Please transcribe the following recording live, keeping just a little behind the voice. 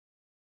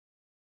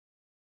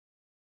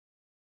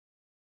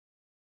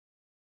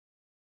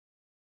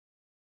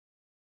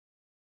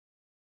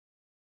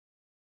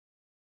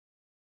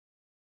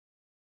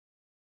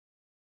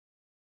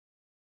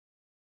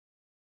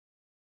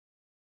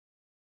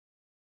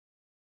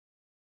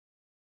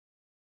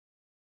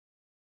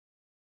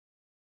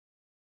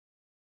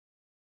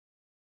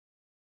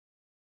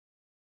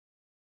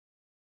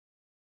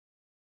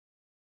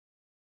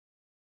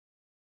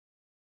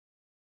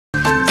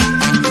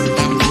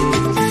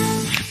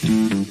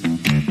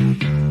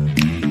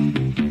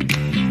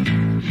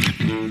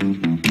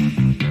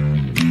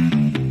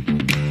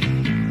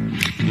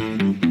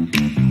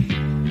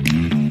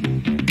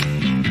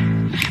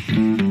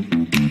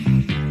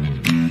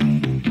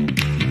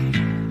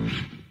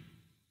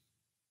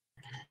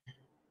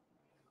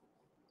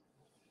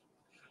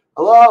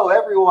Hello,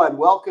 everyone.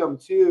 Welcome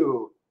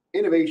to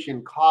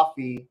Innovation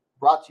Coffee,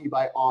 brought to you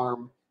by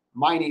ARM.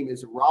 My name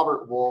is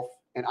Robert Wolf,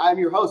 and I'm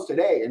your host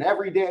today and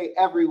every day,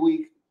 every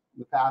week in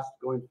the past,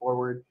 going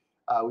forward.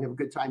 We have a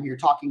good time here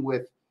talking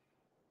with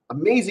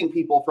amazing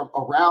people from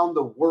around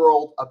the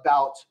world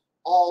about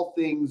all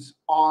things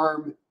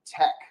ARM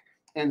tech.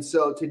 And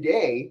so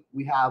today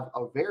we have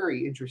a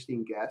very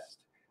interesting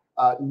guest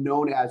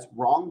known as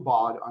Wrong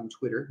Bod on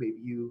Twitter. Maybe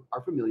you are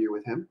familiar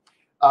with him.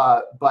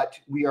 But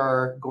we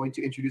are going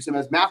to introduce him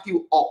as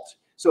Matthew Alt.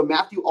 So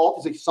Matthew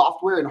Alt is a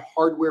software and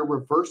hardware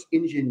reverse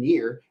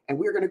engineer, and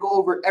we're going to go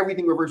over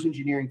everything reverse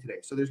engineering today.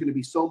 So there's going to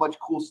be so much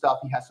cool stuff.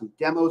 He has some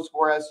demos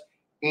for us,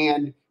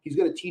 and he's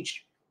going to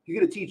teach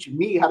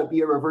me how to be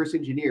a reverse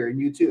engineer, and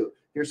you too.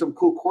 There's some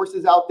cool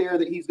courses out there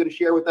that he's going to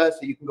share with us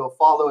that you can go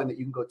follow and that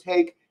you can go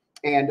take.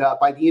 And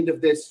by the end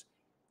of this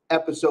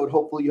episode,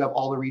 hopefully you have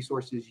all the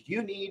resources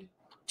you need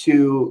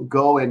to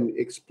go and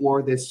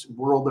explore this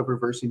world of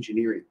reverse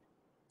engineering.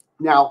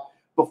 Now,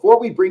 before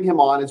we bring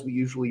him on, as we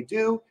usually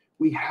do,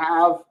 we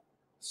have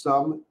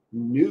some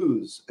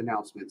news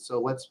announcements. So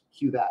let's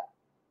cue that.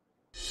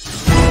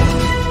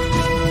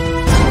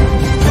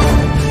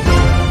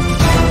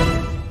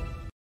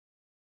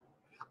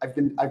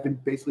 I've been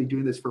basically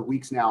doing this for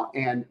weeks now,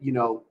 and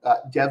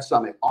Dev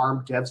Summit,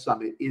 ARM Dev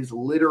Summit is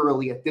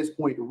literally at this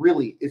point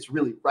it's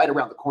really right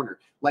around the corner.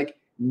 Like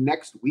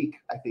next week,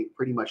 I think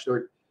pretty much.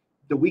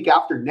 The week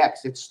after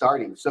next, it's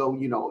starting. So,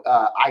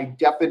 I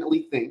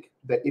definitely think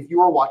that if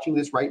you are watching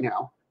this right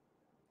now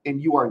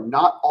and you are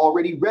not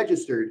already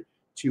registered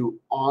to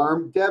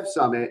ARM Dev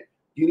Summit,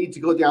 you need to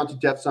go down to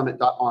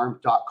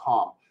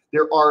devsummit.arm.com.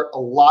 There are a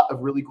lot of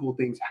really cool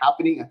things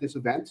happening at this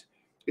event.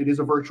 It is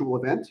a virtual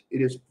event.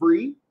 It is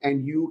free,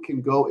 and you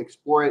can go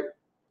explore it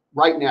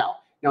right now.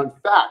 Now, in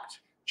fact,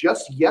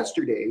 just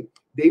yesterday,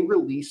 they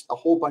released a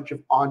whole bunch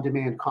of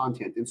on-demand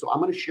content. And so I'm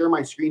going to share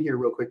my screen here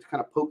real quick to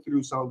kind of poke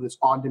through some of this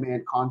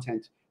on-demand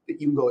content that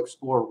you can go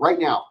explore right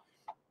now.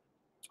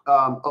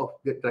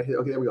 Okay,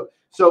 there we go.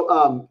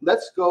 So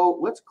let's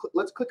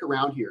click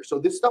around here. So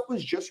this stuff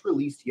was just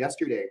released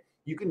yesterday.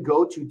 You can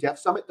go to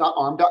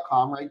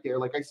devsummit.arm.com right there,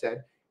 like I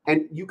said,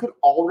 and you can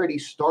already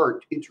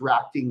start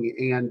interacting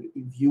and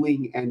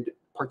viewing and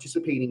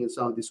participating in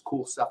some of this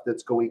cool stuff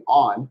that's going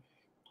on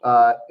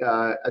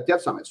at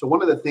Dev Summit. So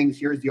one of the things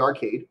here is the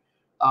arcade.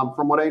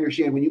 From what I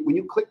understand, when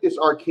you click this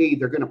arcade,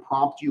 they're going to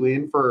prompt you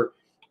in for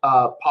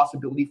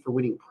possibility for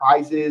winning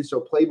prizes. So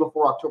play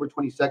before October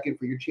 22nd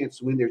for your chance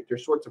to win.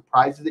 There's sorts of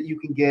prizes that you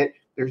can get.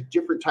 There's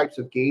different types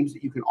of games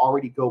that you can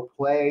already go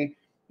play.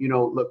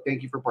 Look,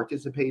 thank you for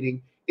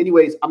participating.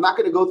 Anyways, I'm not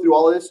going to go through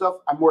all of this stuff.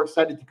 I'm more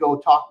excited to go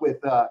talk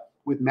with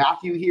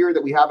Matthew here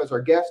that we have as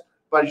our guest.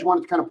 But I just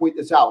wanted to kind of point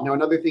this out. Now,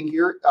 another thing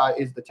here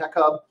is the Tech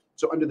Hub.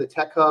 So under the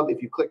Tech Hub,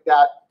 if you click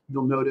that,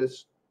 you'll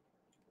notice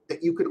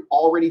that you can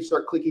already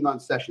start clicking on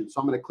sessions.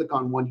 So I'm going to click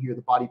on one here,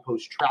 the body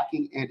post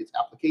tracking and its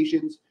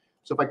applications.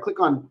 So if I click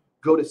on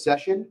go to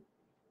session,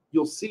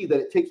 you'll see that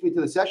it takes me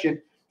to the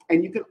session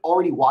and you can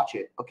already watch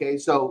it. Okay.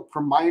 So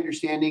from my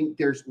understanding,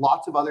 there's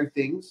lots of other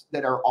things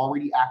that are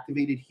already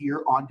activated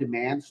here on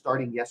demand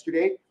starting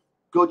yesterday.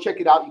 Go check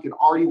it out. You can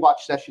already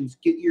watch sessions,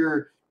 get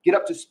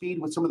up to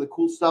speed with some of the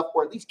cool stuff,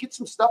 or at least get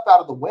some stuff out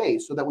of the way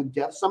so that when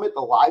Dev Summit,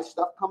 the live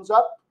stuff comes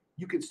up,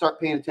 you can start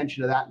paying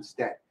attention to that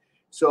instead.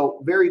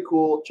 So very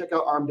cool. Check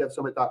out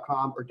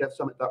armdevsummit.com or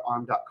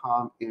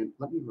devsummit.arm.com. And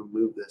let me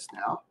remove this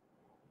now.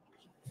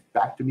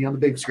 Back to me on the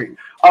big screen.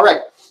 All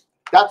right.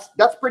 That's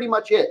pretty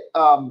much it.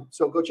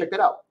 So go check that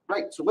out.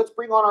 Right. So let's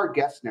bring on our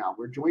guest now.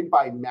 We're joined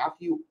by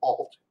Matthew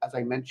Alt, as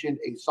I mentioned,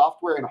 a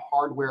software and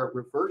hardware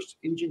reverse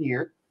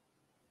engineer.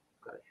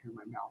 Got to hear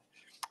my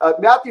mouth.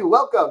 Matthew,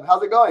 welcome.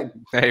 How's it going?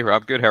 Hey,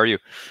 Rob. Good. How are you?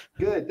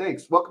 Good.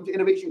 Thanks. Welcome to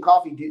Innovation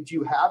Coffee. Do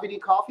you have any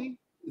coffee?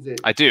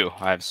 I do.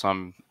 I have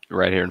some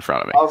right here in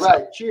front of me. All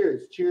right. So.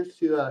 Cheers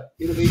to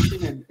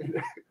innovation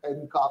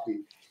and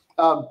coffee.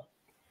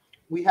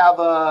 We have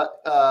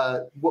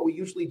what we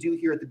usually do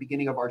here at the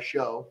beginning of our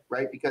show,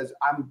 right? Because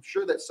I'm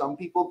sure that some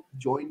people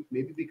join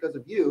maybe because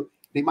of you.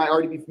 They might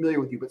already be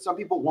familiar with you, but some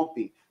people won't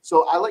be.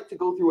 So I like to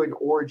go through an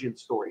origin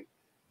story.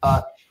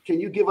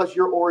 Can you give us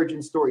your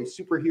origin story,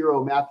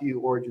 superhero Matthew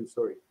origin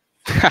story?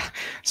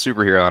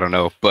 Superhero, I don't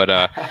know.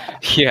 But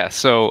yeah,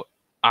 so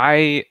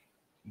I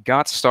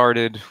got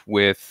started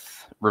with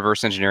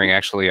reverse engineering.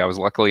 Actually, I was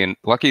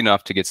lucky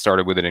enough to get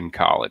started with it in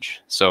college.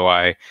 So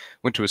I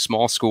went to a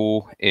small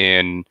school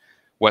in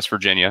West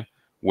Virginia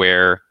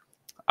where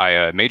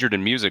I majored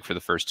in music for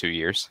the first 2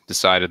 years,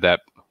 decided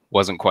that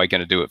wasn't quite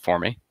going to do it for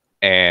me.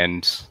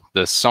 And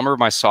the summer of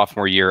my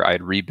sophomore year, I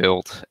had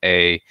rebuilt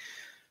a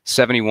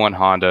 71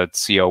 Honda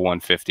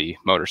CO150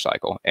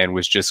 motorcycle and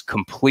was just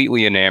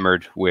completely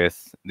enamored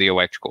with the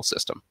electrical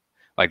system.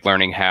 Like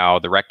learning how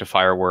the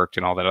rectifier worked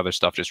and all that other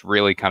stuff just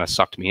really kind of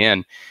sucked me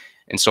in.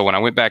 And so when I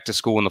went back to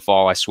school in the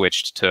fall, I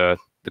switched to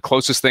the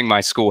closest thing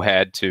my school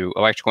had to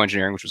electrical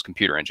engineering, which was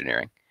computer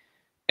engineering.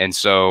 And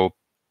so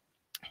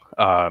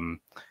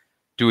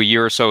do a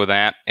year or so of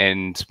that.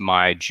 And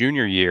my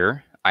junior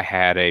year, I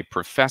had a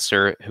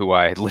professor who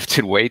I had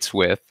lifted weights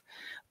with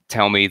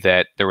tell me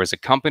that there was a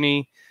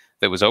company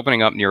that was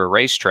opening up near a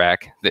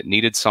racetrack that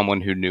needed someone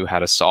who knew how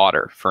to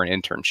solder for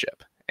an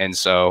internship. And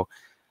so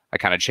I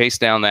kind of chased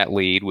down that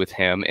lead with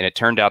him, and it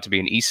turned out to be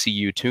an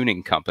ECU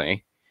tuning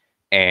company.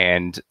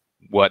 And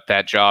what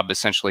that job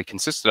essentially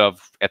consisted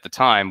of at the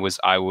time was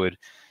I would,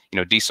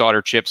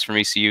 desolder chips from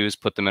ECUs,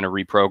 put them in a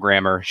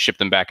reprogrammer, ship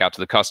them back out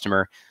to the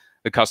customer.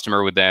 The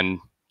customer would then,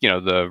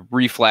 the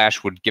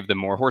reflash would give them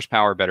more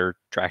horsepower, better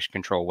traction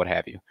control, what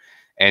have you.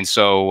 And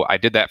so I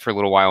did that for a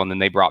little while, and then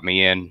they brought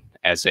me in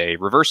as a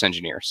reverse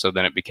engineer. So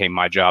then it became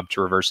my job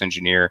to reverse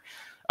engineer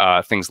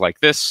things like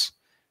this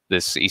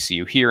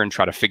ECU here, and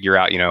try to figure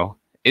out,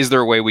 is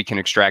there a way we can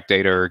extract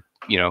data or,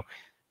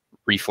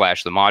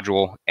 reflash the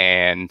module?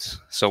 And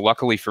so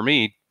luckily for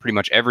me, pretty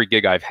much every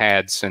gig I've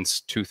had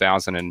since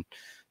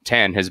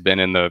 2010 has been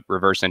in the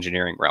reverse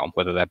engineering realm,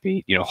 whether that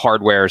be,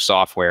 hardware,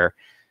 software.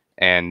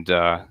 And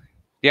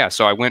yeah,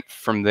 so I went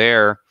from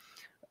there.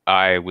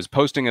 I was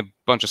posting a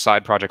bunch of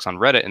side projects on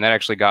Reddit, and that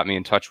actually got me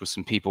in touch with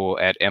some people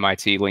at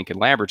MIT Lincoln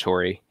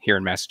Laboratory here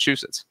in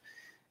Massachusetts.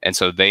 And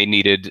so they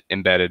needed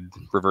embedded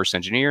reverse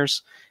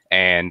engineers,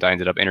 and I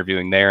ended up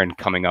interviewing there and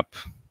coming up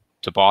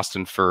to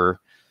Boston for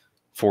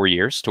 4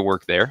 years to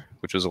work there,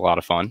 which was a lot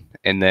of fun.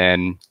 And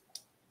then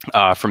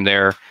from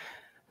there,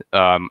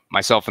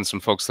 myself and some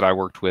folks that I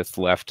worked with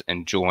left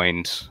and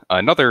joined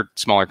another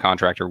smaller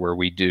contractor where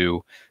we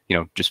do,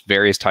 just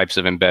various types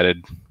of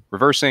embedded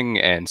reversing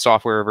and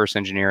software reverse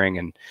engineering.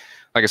 And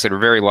like I said, we're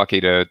very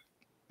lucky to,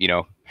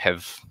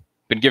 have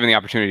been given the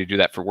opportunity to do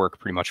that for work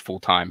pretty much full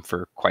time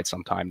for quite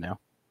some time now.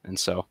 And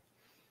so,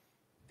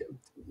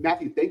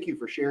 Matthew, thank you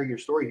for sharing your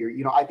story here.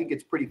 I think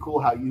it's pretty cool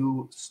how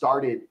you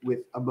started with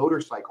a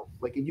motorcycle.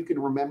 Like, and you can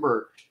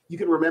remember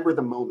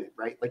the moment,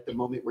 right? Like the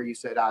moment where you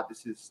said,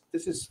 this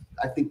is,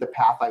 I think, the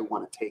path I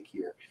want to take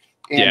here.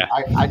 And yeah.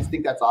 I just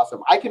think that's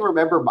awesome. I can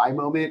remember my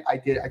moment. I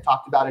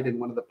talked about it in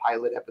one of the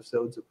pilot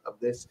episodes of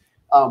this.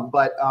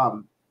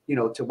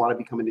 To want to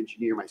become an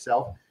engineer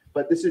myself.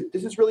 But this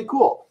is really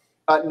cool.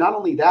 Not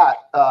only that,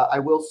 I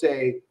will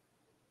say,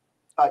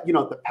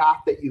 the path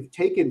that you've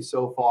taken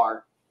so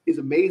far is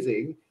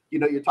amazing.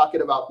 You're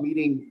talking about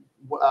meeting,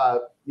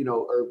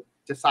 or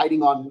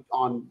deciding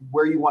on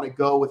where you want to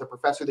go with a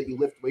professor that you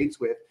lift weights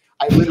with.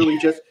 I literally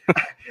just,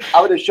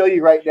 I'm going to show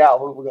you right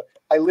now.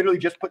 I literally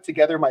just put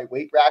together my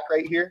weight rack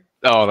right here.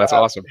 Oh, that's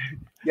awesome.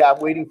 Yeah, I'm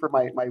waiting for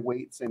my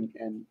weights and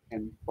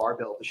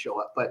barbell to show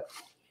up. But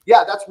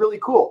yeah, that's really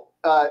cool.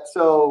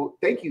 So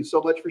thank you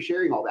so much for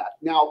sharing all that.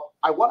 Now,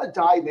 I want to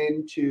dive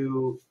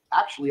into,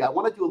 I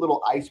want to do a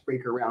little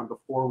icebreaker round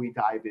before we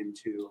dive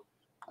into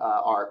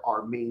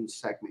our main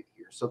segment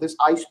here. So this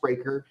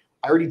icebreaker,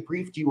 I already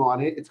briefed you on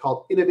it. It's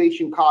called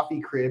Innovation Coffee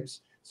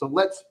Cribs. So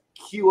let's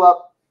cue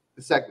up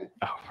the segment.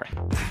 Oh, right.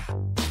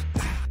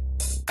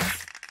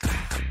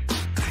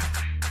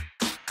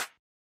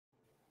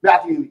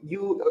 Matthew,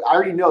 I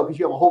already know because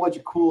you have a whole bunch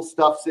of cool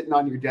stuff sitting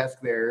on your desk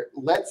there.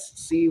 Let's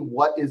see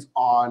what is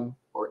on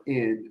or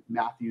in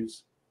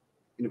Matthew's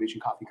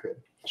Innovation Coffee Crib.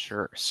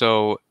 Sure.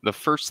 So the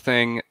first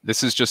thing,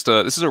 this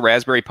is a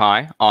Raspberry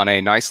Pi on a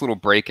nice little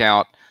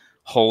breakout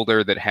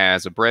holder that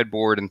has a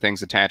breadboard and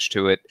things attached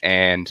to it.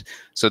 And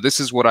so this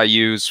is what I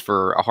use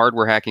for a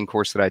hardware hacking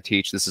course that I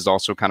teach. This is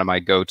also kind of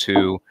my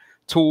go-to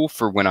tool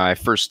for when I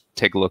first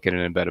take a look at an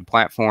embedded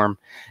platform.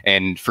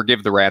 And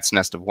forgive the rat's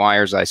nest of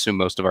wires. I assume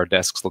most of our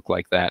desks look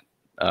like that.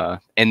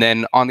 And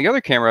then on the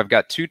other camera, I've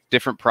got two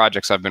different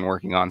projects I've been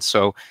working on.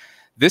 So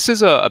this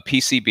is a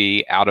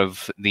PCB out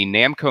of the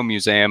Namco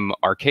Museum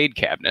arcade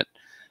cabinet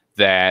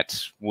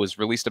that was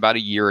released about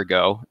a year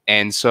ago.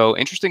 And so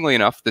interestingly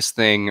enough, this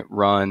thing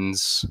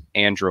runs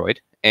Android.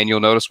 And you'll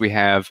notice we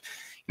have,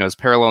 this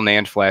parallel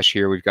NAND flash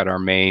here. We've got our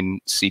main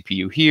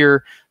CPU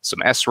here, some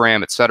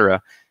SRAM,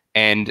 etc.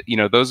 And,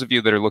 those of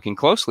you that are looking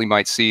closely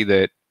might see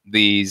that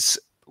these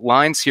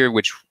lines here,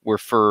 which were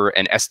for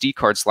an SD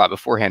card slot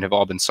beforehand, have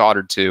all been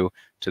soldered to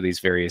these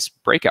various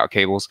breakout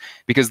cables,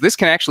 because this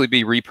can actually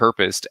be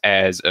repurposed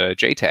as a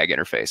JTAG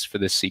interface for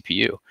this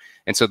CPU.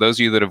 And so those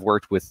of you that have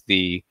worked with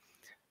the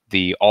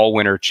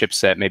Allwinner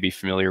chipset may be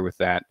familiar with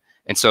that.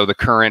 And so the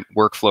current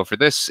workflow for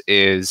this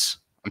is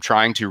I'm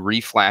trying to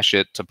reflash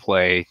it to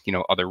play,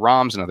 other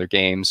ROMs and other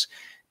games.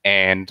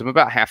 And I'm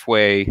about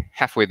halfway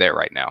there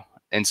right now.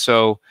 And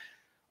so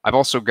I've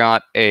also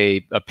got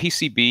a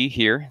PCB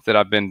here that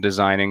I've been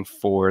designing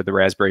for the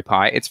Raspberry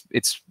Pi.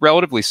 It's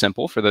relatively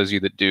simple for those of you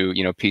that do,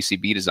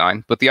 PCB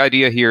design. But the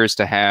idea here is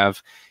to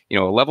have, a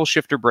level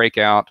shifter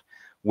breakout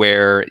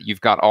where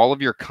you've got all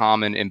of your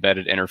common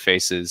embedded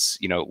interfaces,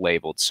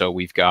 labeled. So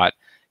we've got,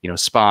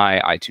 SPI,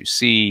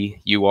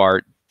 I2C,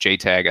 UART,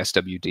 JTAG,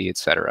 SWD,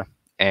 etc.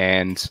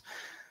 And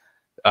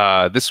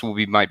this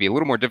might be a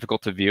little more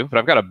difficult to view, but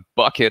I've got a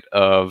bucket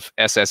of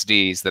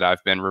SSDs that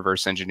I've been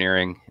reverse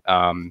engineering,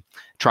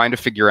 trying to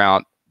figure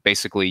out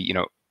basically,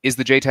 is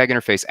the JTAG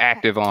interface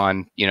active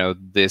on,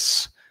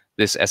 this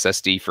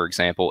SSD, for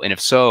example? And if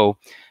so,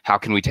 how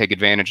can we take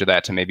advantage of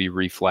that to maybe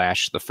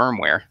reflash the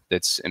firmware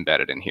that's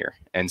embedded in here?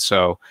 And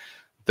so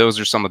those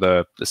are some of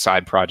the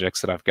side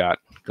projects that I've got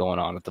going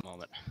on at the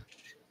moment.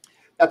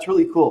 That's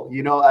really cool.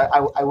 You know,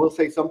 I will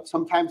say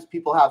sometimes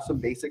people have some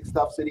basic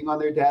stuff sitting on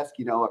their desk,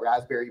 you know, a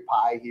Raspberry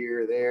Pi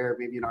here or there,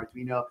 maybe an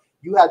Arduino.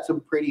 You had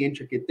some pretty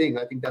intricate things.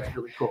 I think that's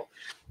really cool.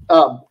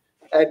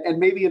 And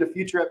maybe in a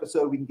future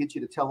episode, we can get you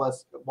to tell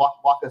us,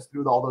 walk us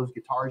through all those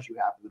guitars you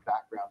have in the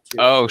background too.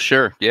 Oh,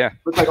 sure. Yeah.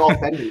 Looks like all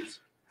Fenders.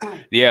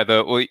 Yeah.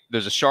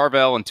 There's a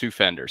Charvel and 2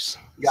 Fenders.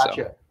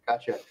 Gotcha.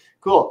 Gotcha.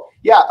 Cool.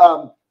 Yeah.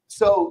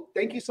 So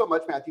thank you so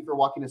much, Matthew, for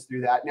walking us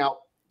through that. Now,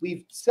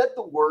 we've said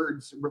the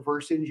words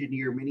reverse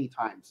engineer many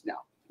times now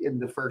in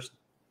the first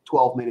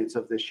 12 minutes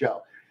of this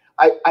show.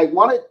 I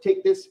want to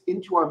take this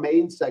into our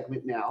main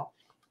segment now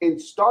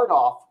and start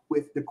off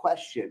with the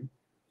question,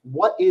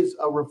 what is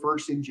a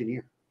reverse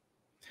engineer?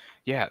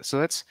 Yeah, so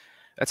that's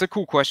a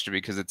cool question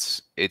because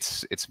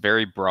it's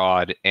very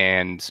broad,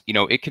 and you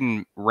know, it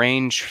can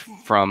range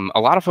from, a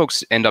lot of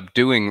folks end up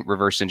doing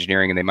reverse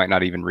engineering and they might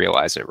not even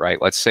realize it,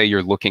 right? Let's say you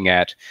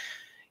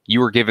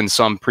were given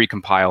some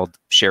precompiled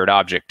shared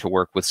object to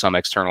work with some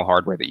external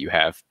hardware that you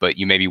have, but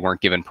you maybe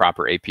weren't given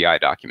proper API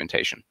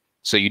documentation.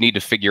 So you need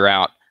to figure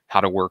out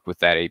how to work with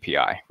that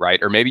API,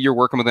 right? Or maybe you're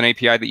working with an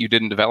API that you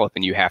didn't develop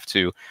and you have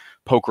to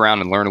poke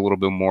around and learn a little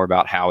bit more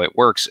about how it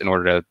works in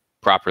order to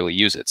properly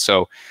use it.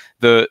 So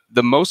the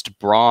most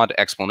broad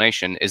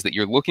explanation is that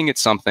you're looking at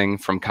something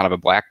from kind of a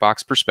black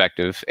box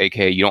perspective,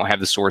 aka you don't have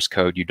the source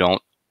code, you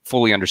don't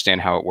fully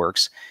understand how it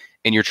works,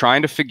 and you're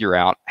trying to figure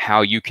out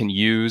how you can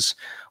use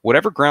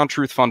whatever ground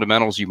truth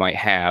fundamentals you might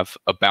have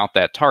about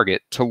that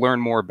target to learn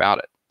more about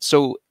it.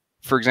 So,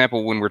 for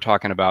example, when we're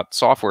talking about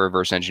software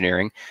reverse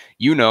engineering,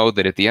 you know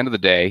that at the end of the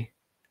day,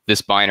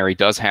 this binary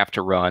does have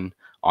to run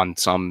on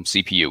some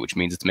CPU, which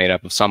means it's made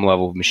up of some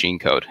level of machine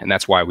code. And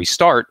that's why we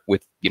start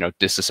with, you know,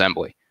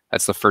 disassembly.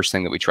 That's the first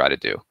thing that we try to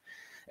do.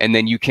 And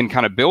then you can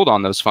kind of build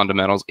on those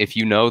fundamentals if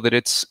you know that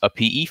it's a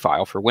PE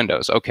file for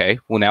Windows. Okay,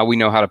 well, now we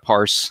know how to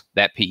parse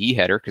that PE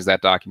header because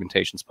that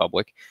documentation is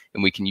public,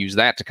 and we can use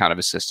that to kind of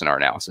assist in our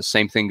analysis.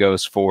 Same thing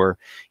goes for,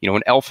 you know,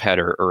 an ELF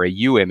header or a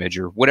U image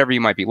or whatever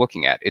you might be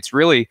looking at. It's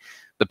really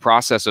the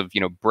process of,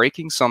 you know,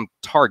 breaking some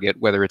target,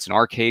 whether it's an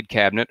arcade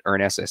cabinet or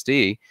an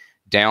SSD,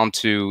 down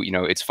to, you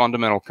know, its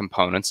fundamental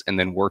components and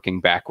then working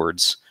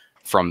backwards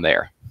from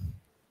there.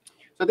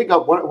 So I think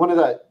one of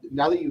the,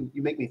 now that you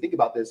make me think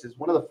about this, is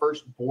one of the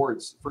first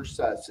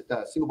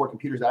single board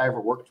computers that I ever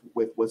worked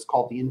with was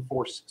called the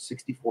Inforce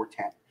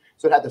 6410.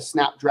 So it had the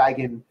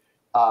Snapdragon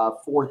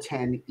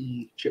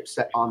 410E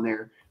chipset on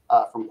there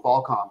from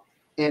Qualcomm.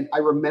 And I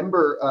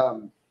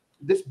remember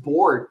this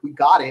board, we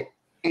got it,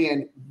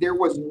 and there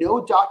was no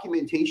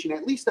documentation,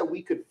 at least that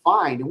we could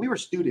find. And we were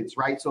students,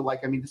 right? So like,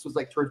 I mean, this was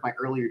like towards my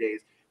earlier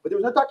days, but there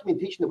was no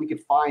documentation that we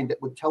could find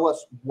that would tell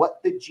us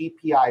what the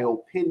GPIO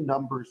pin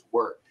numbers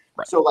were.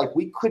 Right. So like,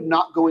 we could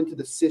not go into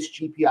the sys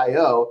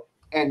GPIO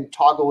and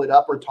toggle it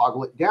up or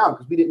toggle it down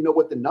because we didn't know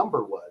what the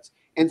number was.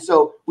 And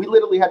so we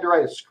literally had to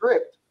write a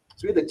script.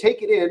 So we had to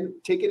take it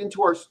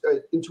into our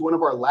into one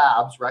of our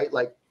labs, right?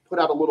 Like put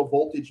out a little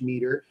voltage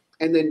meter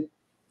and then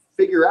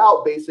figure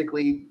out,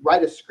 basically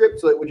write a script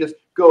so it would just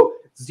go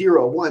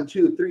 0, 1,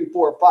 2, 3,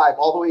 4, 5,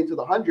 all the way into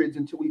the hundreds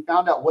until we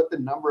found out what the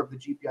number of the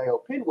GPIO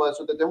pin was,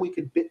 so that then we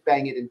could bit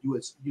bang it and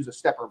use a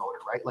stepper motor,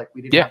 right? Like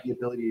we didn't have the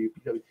ability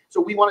to.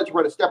 So we wanted to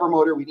run a stepper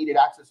motor. We needed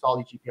access to all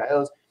these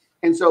GPIOs,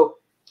 and so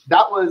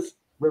that was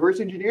reverse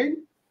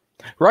engineering.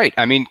 Right.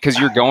 I mean, because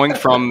you're going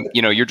from,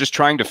 you know, you're just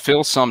trying to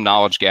fill some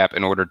knowledge gap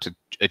in order to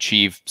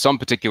achieve some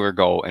particular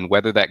goal. And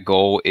whether that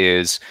goal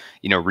is,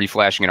 you know,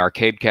 reflashing an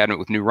arcade cabinet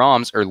with new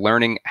ROMs or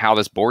learning how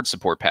this board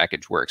support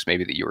package works,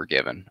 maybe that you were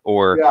given,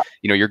 or,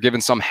 you know, you're given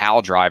some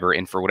HAL driver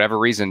and for whatever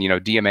reason, you know,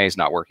 DMA is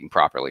not working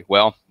properly.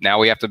 Well, now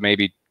we have to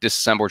maybe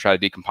disassemble or try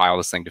to decompile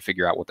this thing to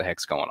figure out what the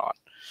heck's going on.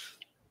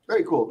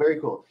 Very cool.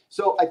 Very cool.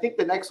 So I think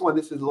the next one,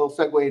 this is a little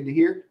segue into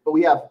here, but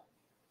we have,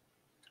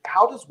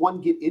 how does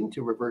one get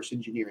into reverse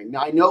engineering?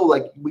 Now, I know,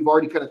 like, we've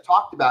already kind of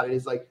talked about it,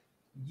 is like,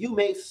 you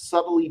may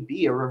subtly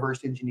be a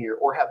reverse engineer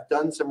or have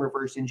done some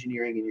reverse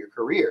engineering in your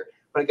career.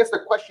 But I guess the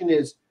question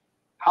is,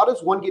 how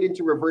does one get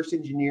into reverse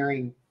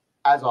engineering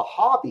as a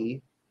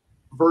hobby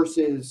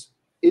versus,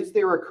 is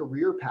there a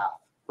career path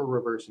for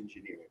reverse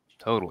engineering?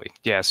 Totally.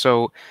 Yeah.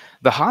 So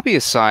the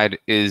hobbyist side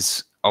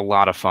is a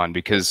lot of fun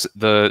because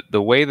the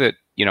way that,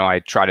 you know, I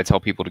try to tell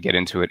people to get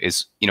into it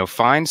is, you know,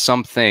 find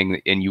something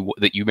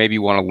that you maybe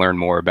want to learn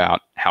more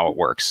about how it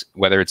works,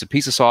 whether it's a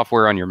piece of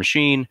software on your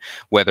machine,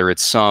 whether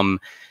it's some,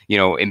 you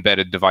know,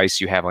 embedded device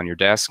you have on your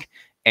desk.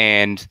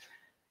 And,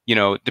 you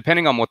know,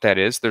 depending on what that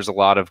is, there's a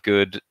lot of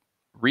good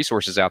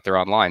resources out there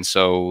online.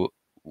 So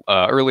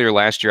earlier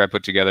last year, I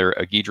put together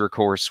a Ghidra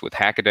course with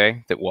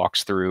Hackaday that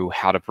walks through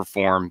how to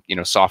perform, you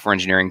know, software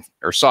engineering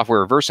or software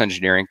reverse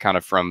engineering kind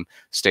of from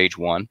stage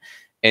one.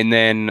 And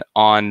then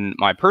on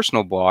my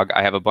personal blog,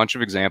 I have a bunch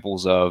of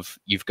examples of,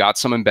 you've got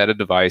some embedded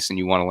device and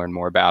you want to learn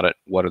more about it.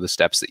 What are the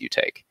steps that you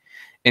take?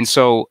 And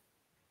so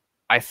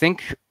I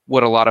think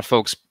what a lot of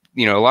folks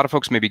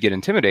maybe get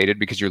intimidated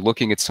because you're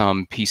looking at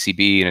some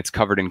PCB and it's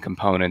covered in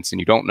components and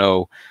you don't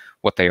know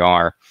what they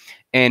are.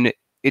 And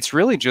it's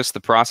really just the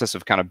process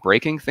of kind of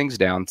breaking things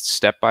down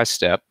step by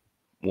step,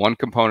 one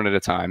component at a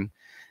time,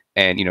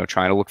 and,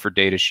 trying to look for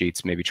data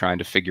sheets, maybe trying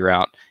to figure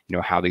out,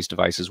 how these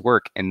devices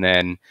work, and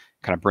then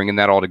kind of bringing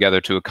that all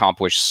together to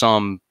accomplish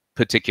some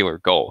particular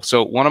goal.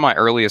 So one of my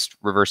earliest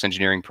reverse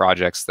engineering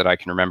projects that I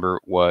can remember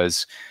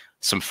was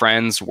some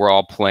friends were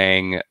all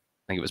playing, I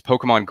think it was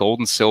Pokemon Gold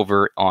and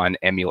Silver on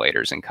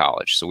emulators in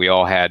college. So we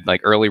all had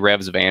like early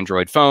revs of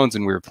Android phones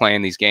and we were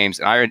playing these games.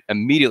 And I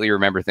immediately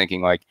remember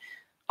thinking like,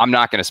 I'm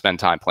not going to spend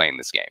time playing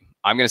this game.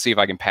 I'm going to see if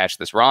I can patch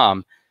this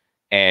ROM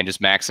and just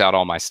max out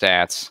all my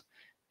stats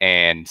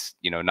and,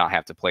 not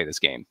have to play this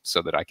game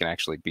so that I can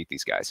actually beat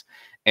these guys.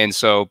 And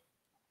so,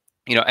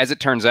 as it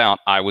turns out,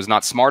 I was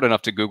not smart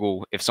enough to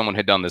Google if someone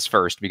had done this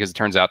first, because it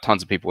turns out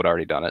tons of people had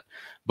already done it.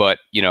 But,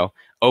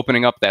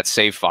 opening up that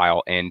save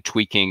file and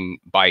tweaking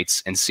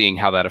bytes and seeing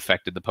how that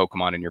affected the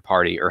Pokemon in your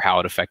party or how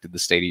it affected the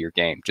state of your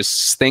game.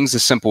 Just things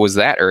as simple as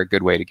that are a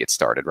good way to get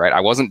started, right? I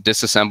wasn't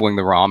disassembling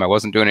the ROM. I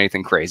wasn't doing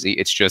anything crazy.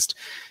 It's just,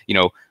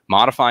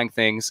 modifying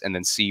things and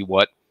then see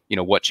what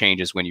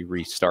changes when you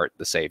restart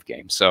the save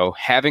game. So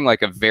having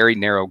like a very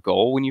narrow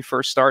goal when you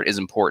first start is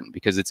important,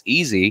 because it's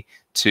easy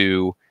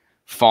to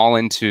fall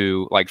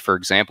into, like, for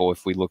example,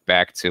 if we look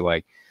back to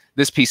like,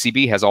 this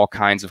PCB has all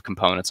kinds of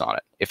components on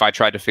it. If I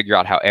tried to figure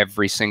out how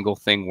every single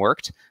thing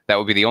worked, that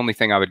would be the only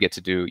thing I would get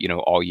to do,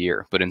 all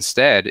year. But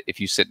instead, if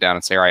you sit down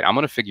and say, all right, I'm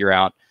going to figure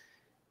out,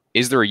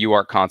 is there a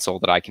UART console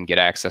that I can get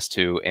access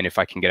to? And if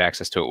I can get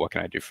access to it, what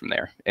can I do from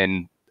there?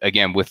 And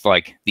again, with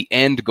like the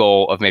end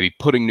goal of maybe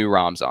putting new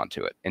ROMs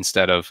onto it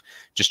instead of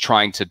just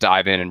trying to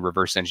dive in and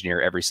reverse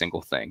engineer every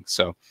single thing.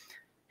 So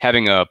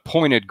having a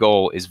pointed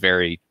goal is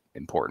very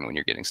important when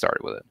you're getting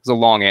started with it. It's a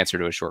long answer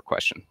to a short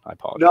question. I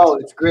apologize. No,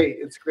 it's great.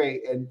 It's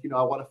great. And,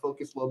 I want to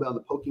focus a little bit on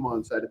the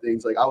Pokemon side of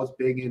things. Like, I was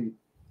big in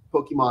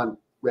Pokemon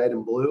Red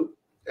and Blue.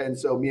 And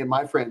so me and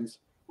my friends,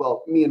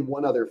 well, me and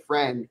one other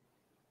friend,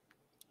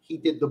 he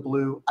did the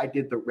blue, I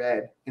did the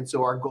red. And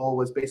so our goal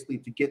was basically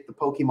to get the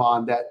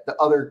Pokemon that the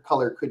other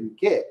color couldn't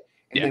get.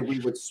 And then we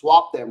would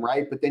swap them,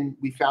 right? But then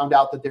we found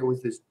out that there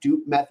was this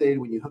dupe method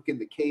when you hook in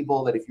the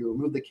cable, that if you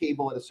remove the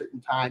cable at a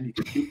certain time, you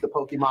could dupe the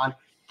Pokemon.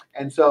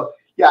 And so,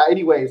 yeah,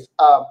 anyways,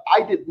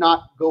 I did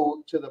not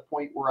go to the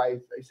point where I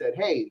said,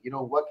 hey,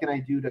 what can I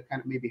do to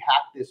kind of maybe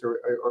hack this or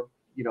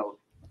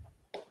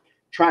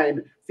try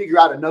and figure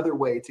out another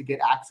way to get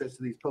access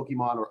to these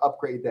Pokemon or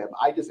upgrade them.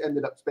 I just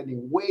ended up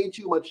spending way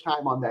too much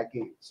time on that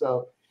game.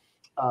 So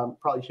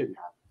probably shouldn't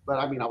have. But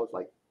I mean, I was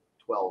like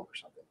 12 or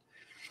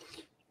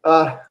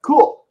something.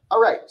 Cool.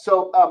 All right.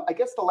 So I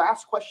guess the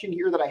last question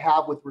here that I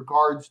have with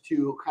regards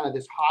to kind of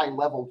this high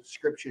level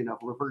description of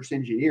reverse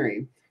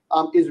engineering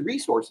is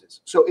resources.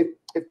 So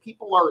if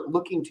people are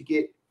looking to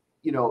get,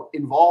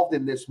 involved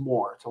in this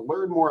more, to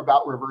learn more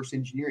about reverse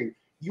engineering,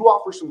 you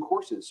offer some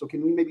courses. So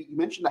can we maybe, you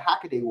mentioned the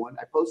Hackaday one.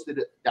 I posted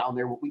it down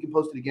there. We can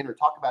post it again or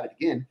talk about it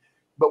again.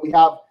 But we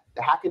have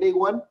the Hackaday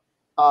one.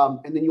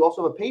 And then you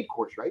also have a paid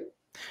course, right?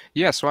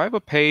 Yeah, so I have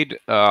a paid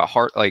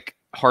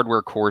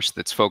hardware course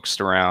that's focused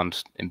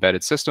around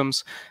embedded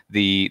systems.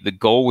 The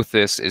goal with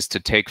this is to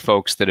take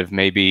folks that have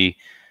maybe,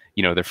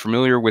 they're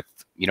familiar with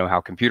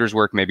how computers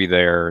work. Maybe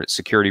they're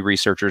security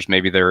researchers,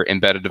 maybe they're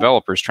embedded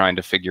developers trying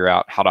to figure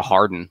out how to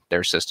harden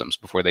their systems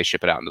before they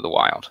ship it out into the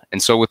wild.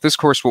 And so with this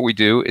course, what we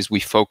do is we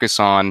focus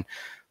on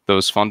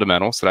those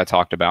fundamentals that I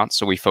talked about.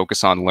 So we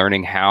focus on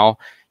learning how,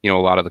 a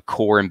lot of the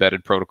core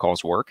embedded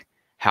protocols work,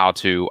 how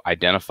to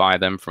identify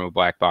them from a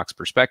black box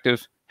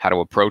perspective, how to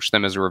approach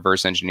them as a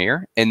reverse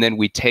engineer. And then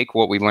we take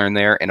what we learn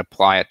there and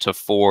apply it to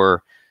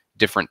 4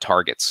 different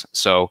targets.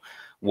 So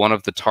one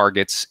of the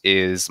targets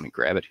is, let me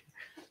grab it.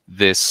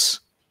 This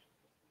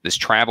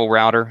travel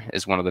router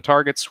is one of the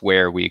targets,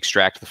 where we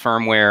extract the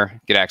firmware,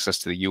 get access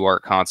to the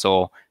UART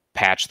console,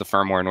 patch the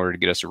firmware in order to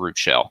get us a root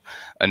shell.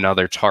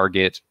 Another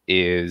target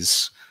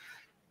is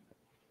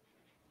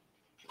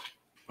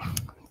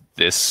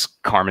this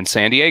Carmen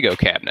Sandiego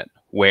cabinet,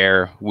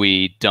 where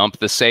we dump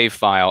the save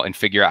file and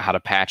figure out how to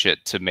patch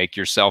it to make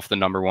yourself the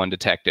 #1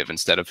 detective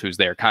instead of who's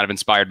there, kind of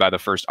inspired by the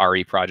first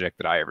RE project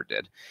that I ever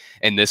did.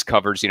 And this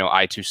covers,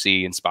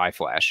 I2C and SPY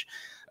Flash.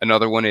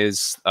 Another one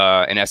is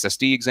an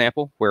SSD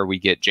example, where we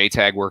get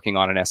JTAG working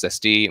on an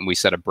SSD and we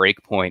set a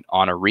breakpoint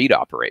on a read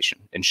operation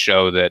and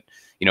show that,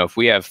 if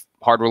we have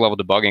hardware level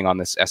debugging on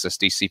this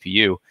SSD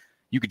CPU,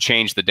 you could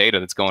change the data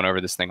that's going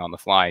over this thing on the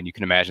fly. And you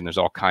can imagine there's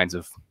all kinds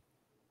of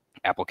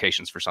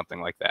applications for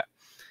something like that.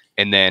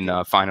 And then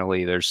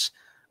finally, there's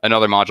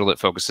another module that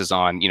focuses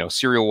on,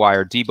 serial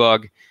wire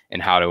debug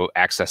and how to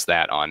access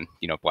that on,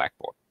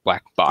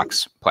 black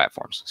box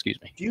platforms. Excuse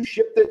me. Do you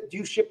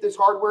ship this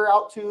hardware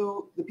out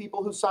to the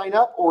people who sign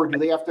up, or do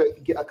they have to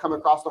come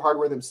across the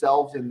hardware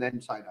themselves and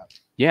then sign up?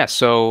 Yeah.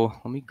 So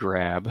let me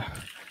grab.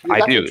 Yeah,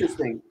 that's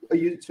interesting.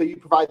 So you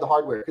provide the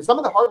hardware, because some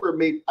of the hardware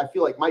I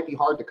feel like might be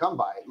hard to come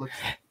by.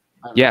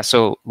 Yeah.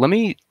 So let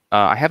me.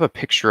 I have a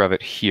picture of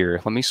it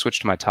here. Let me switch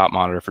to my top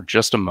monitor for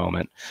just a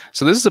moment.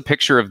 So this is a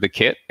picture of the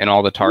kit and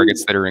all the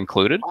targets that are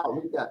included. Wow,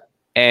 look at that.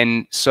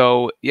 And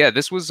so, yeah,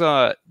 this was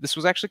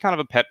actually kind of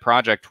a pet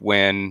project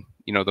when,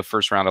 the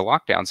first round of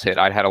lockdowns hit.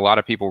 I'd had a lot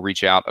of people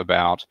reach out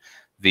about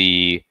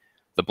the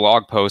the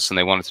blog posts, and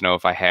they wanted to know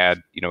if I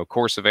had, you know, a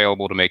course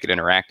available to make it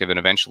interactive. And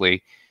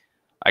eventually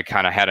I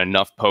kind of had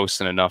enough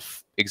posts and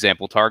enough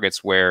example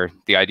targets where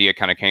the idea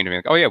kind of came to me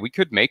like, oh yeah, we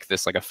could make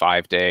this like a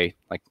 5-day,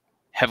 like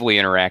heavily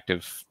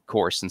interactive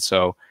course. And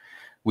so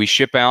we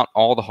ship out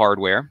all the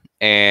hardware,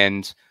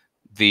 and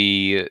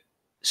the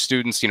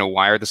students, you know,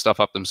 wire the stuff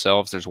up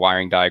themselves. There's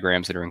wiring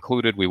diagrams that are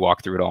included. We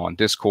walk through it all on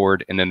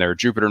Discord. And then there are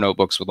Jupyter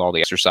notebooks with all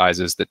the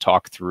exercises that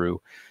talk through,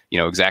 you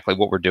know, exactly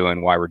what we're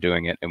doing, why we're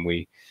doing it. And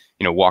we,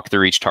 you know, walk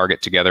through each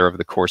target together over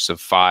the course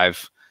of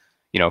 5,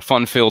 you know,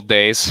 fun-filled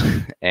days.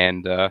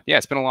 And yeah,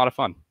 it's been a lot of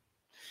fun.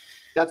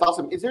 That's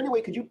awesome. Is there any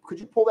way, could you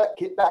pull that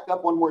kit back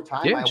up one more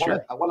time? Yeah,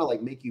 sure. I want to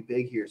like make you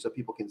big here so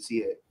people can see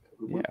it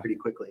pretty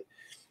quickly.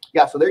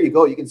 Yeah, so there you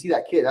go. You can see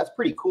that kit. That's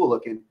pretty cool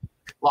looking.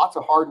 Lots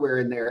of hardware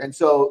in there. And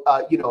so,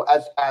 you know,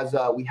 as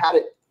we had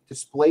it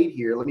displayed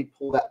here, let me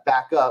pull that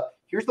back up.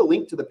 Here's the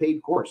link to the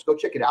paid course. Go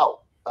check it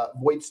out.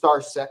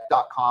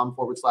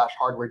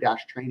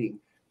 voidstarsec.com/hardware-training.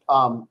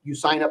 You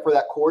sign up for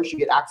that course, you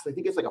get access. I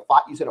think it's like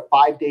you said a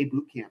 5-day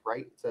boot camp,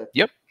 right?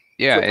 Yep.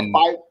 Yeah. So and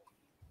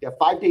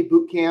 5-day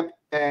boot camp,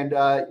 and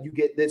you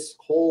get this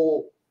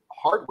whole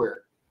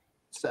hardware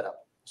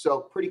setup.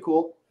 So pretty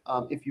cool.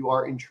 If you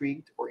are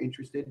intrigued or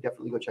interested,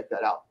 definitely go check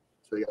that out.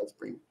 So yeah, let's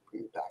bring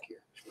it back here.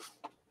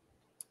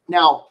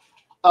 Now,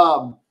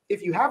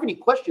 if you have any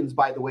questions,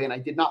 by the way, and I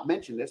did not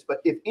mention this, but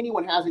if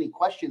anyone has any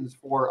questions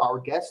for our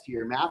guest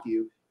here,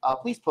 Matthew,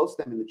 please post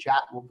them in the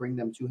chat and we'll bring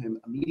them to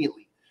him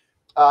immediately.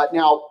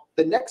 Now,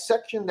 the next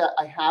section that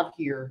I have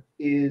here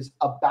is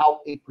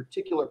about a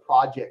particular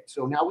project.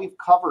 So now we've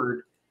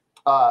covered,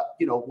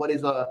 you know, what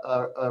is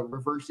a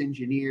reverse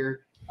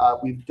engineer.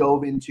 We've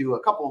dove into a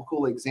couple of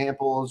cool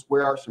examples.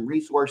 Where are some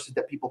resources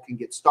that people can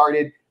get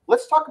started?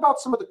 Let's talk about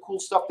some of the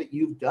cool stuff that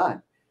you've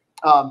done,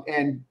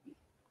 and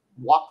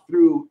walk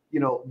through, you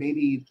know,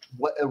 maybe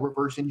what a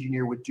reverse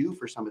engineer would do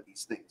for some of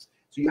these things.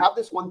 So you have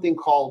this one thing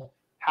called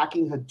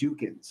hacking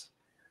Hadoukens.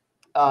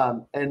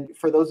 And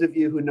for those of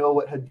you who know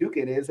what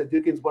Hadouken is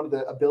one of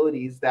the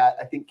abilities that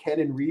I think Ken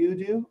and Ryu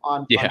do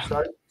on Street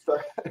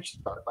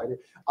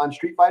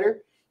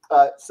Fighter.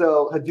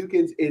 So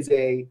Hadoukens is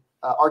a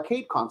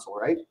arcade console,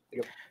 right?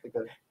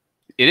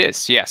 It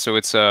is, yeah. So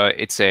it's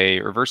a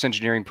reverse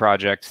engineering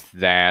project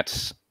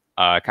that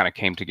kind of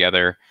came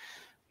together,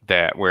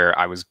 where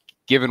I was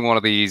given one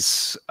of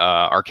these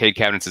arcade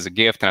cabinets as a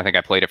gift, and I think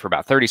I played it for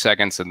about 30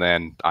 seconds, and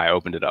then I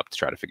opened it up to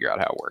try to figure out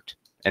how it worked.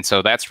 And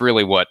so that's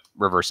really what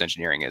reverse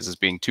engineering is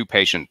being too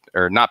patient,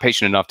 or not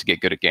patient enough to get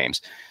good at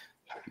games.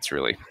 It's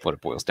really what it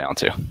boils down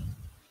to.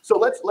 So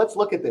let's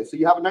look at this. So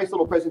you have a nice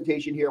little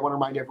presentation here. I want to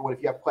remind everyone,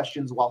 if you have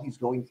questions while he's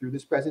going through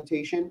this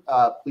presentation,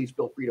 please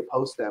feel free to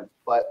post them.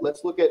 But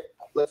let's look at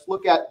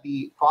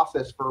the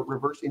process for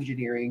reverse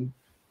engineering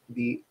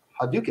the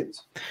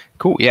Hadoukens.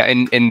 Cool. Yeah,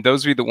 and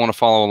those of you that want to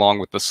follow along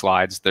with the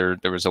slides, there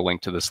was a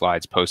link to the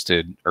slides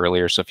posted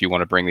earlier. So if you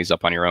want to bring these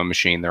up on your own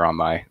machine, they're on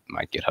my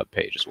GitHub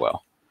page as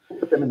well. We'll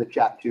put them in the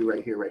chat too,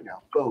 right here, right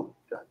now. Boom,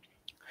 done.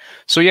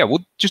 So yeah,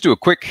 we'll just do a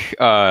quick,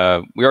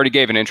 we already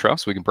gave an intro,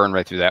 so we can burn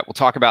right through that. We'll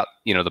talk about,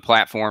 you know, the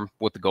platform,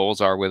 what the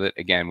goals are with it.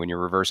 Again, when you're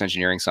reverse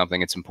engineering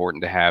something, it's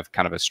important to have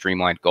kind of a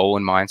streamlined goal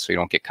in mind so you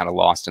don't get kind of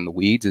lost in the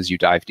weeds as you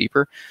dive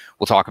deeper.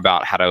 We'll talk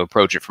about how to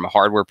approach it from a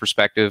hardware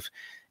perspective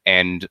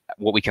and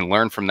what we can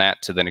learn from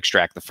that to then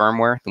extract the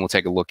firmware. Then we'll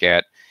take a look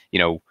at, you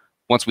know,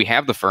 once we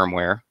have the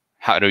firmware,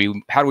 how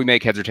do we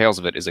make heads or tails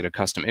of it? Is it a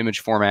custom image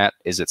format?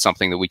 Is it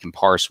something that we can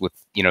parse with,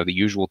 you know, the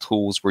usual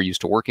tools we're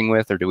used to working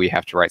with, or do we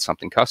have to write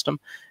something custom?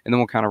 And then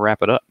we'll kind of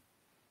wrap it up.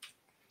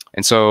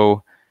 And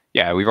so,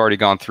 yeah, we've already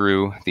gone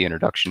through the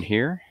introduction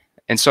here.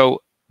 And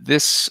so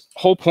this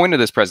whole point of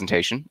this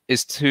presentation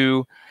is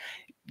to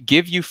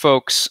give you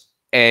folks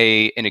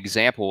an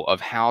example of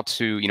how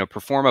to, you know,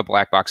 perform a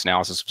black box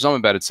analysis of some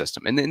embedded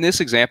system. And in this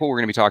example, we're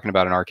going to be talking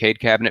about an arcade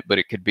cabinet, but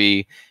it could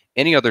be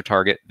any other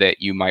target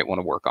that you might want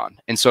to work on.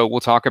 And so we'll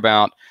talk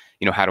about,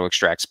 you know, how to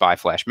extract SPI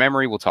flash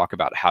memory. We'll talk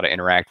about how to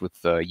interact with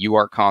the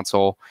UART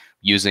console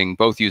using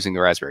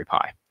the Raspberry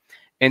Pi.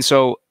 And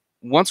so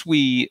once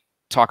we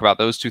talk about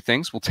those two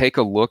things, we'll take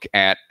a look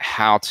at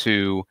how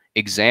to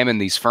examine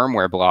these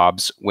firmware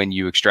blobs when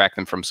you extract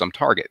them from some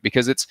target,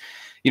 because it's,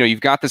 you know, you've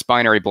got this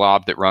binary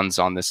blob that runs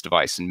on this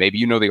device, and maybe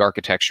you know the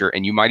architecture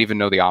and you might even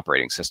know the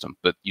operating system,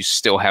 but you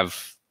still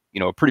have, you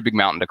know, a pretty big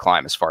mountain to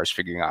climb as far as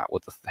figuring out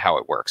how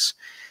it works.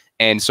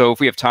 And so if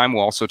we have time,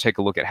 we'll also take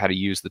a look at how to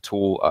use the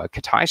tool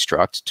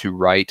Katastruct to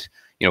write,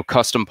 you know,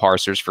 custom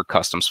parsers for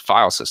custom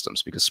file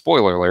systems, because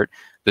spoiler alert,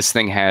 this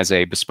thing has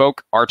a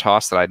bespoke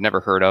RTOS that I'd never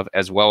heard of,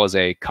 as well as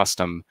a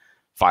custom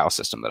file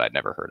system that I'd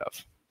never heard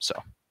of.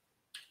 So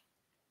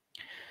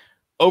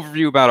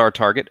overview about our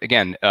target.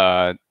 Again,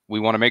 we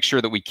want to make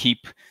sure that we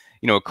keep,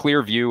 you know, a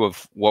clear view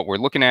of what we're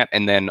looking at,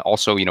 and then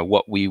also, you know,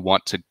 what we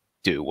want to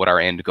do, what our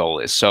end goal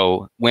is.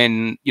 So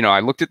when, you know,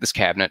 I looked at this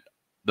cabinet,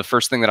 the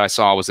first thing that I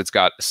saw was it's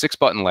got a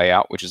 6-button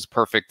layout, which is a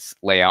perfect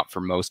layout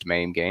for most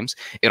MAME games.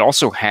 It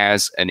also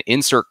has an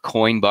insert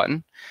coin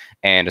button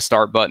and a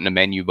start button, a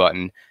menu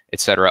button,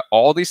 etc.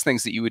 All these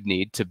things that you would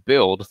need to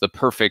build the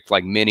perfect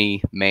like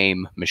mini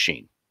MAME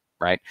machine,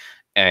 right?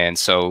 And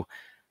so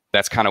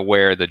that's kind of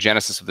where the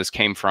genesis of this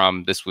came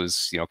from. This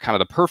was, you know, kind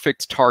of the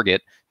perfect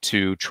target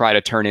to try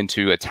to turn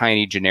into a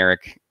tiny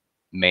generic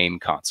MAME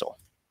console.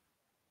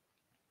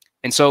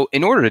 And so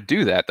in order to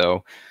do that,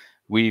 though,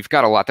 we've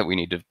got a lot that we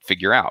need to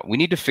figure out. We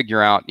need to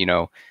figure out, you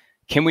know,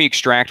 can we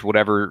extract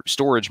whatever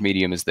storage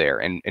medium is there?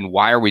 And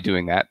why are we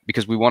doing that?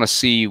 Because we want to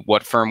see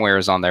what firmware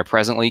is on there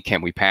presently.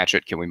 Can we patch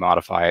it? Can we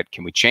modify it?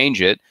 Can we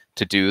change it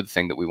to do the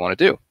thing that we want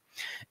to do?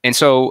 And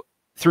so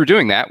through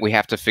doing that, we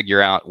have to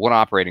figure out what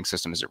operating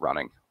system is it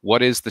running?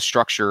 What is the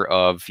structure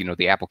of, you know,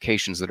 the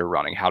applications that are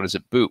running? How does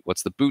it boot?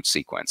 What's the boot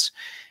sequence?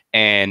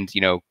 And,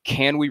 you know,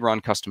 can we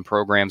run custom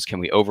programs? Can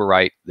we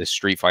overwrite this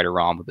Street Fighter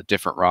ROM with a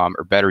different ROM,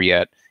 or better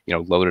yet, you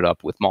know, load it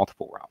up with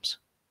multiple ROMs?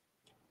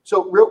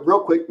 So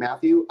real quick,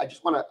 Matthew, I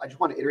just want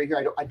to iterate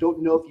here. I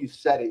don't know if you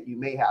said it, you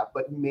may have,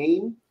 but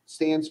MAME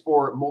stands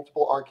for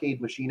Multiple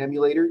Arcade Machine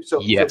Emulator. So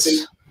yes.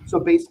 So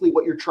basically,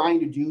 what you're trying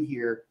to do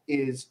here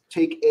is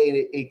take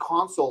a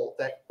console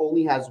that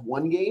only has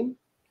one game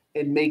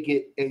and make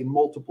it a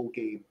multiple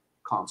game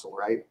console,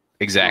 right?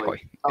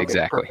 Exactly. Okay,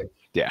 exactly. Perfect.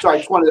 Yeah. So I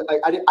just wanted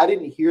I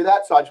didn't hear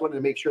that, so I just wanted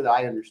to make sure that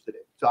I understood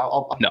it. So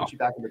I'll put you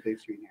back on the big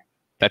screen here.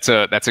 That's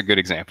a good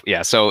example.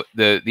 Yeah. So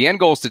the end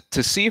goal is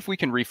to see if we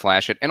can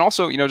reflash it, and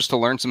also, you know, just to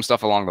learn some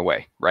stuff along the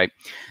way, right?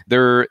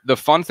 The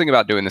fun thing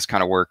about doing this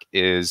kind of work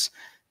is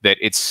that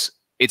it's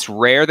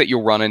rare that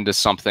you'll run into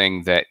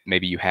something that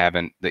maybe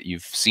that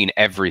you've seen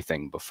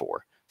everything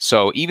before.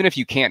 So even if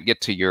you can't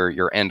get to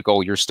your end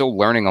goal, you're still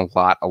learning a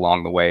lot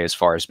along the way, as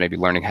far as maybe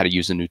learning how to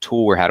use a new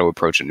tool or how to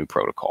approach a new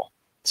protocol.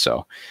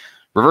 So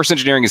reverse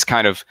engineering is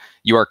kind of,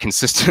 you are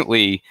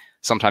consistently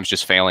sometimes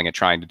just failing at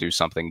trying to do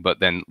something, but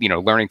then, you know,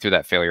 learning through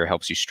that failure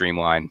helps you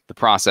streamline the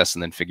process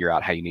and then figure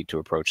out how you need to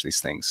approach these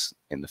things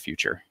in the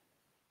future.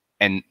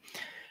 And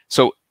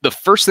so the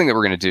first thing that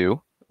we're going to do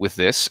with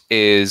this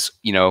is,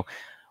 you know,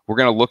 we're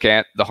going to look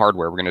at the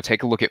hardware. We're going to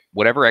take a look at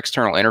whatever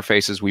external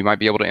interfaces we might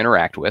be able to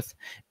interact with.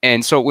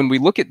 And so when we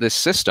look at this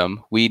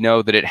system, we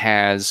know that it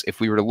has, if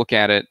we were to look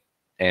at it,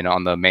 and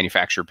on the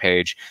manufacturer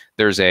page,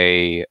 there's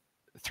a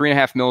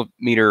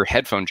 3.5mm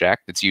headphone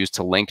jack that's used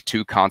to link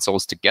two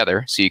consoles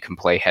together so you can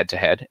play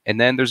head-to-head. And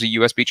then there's a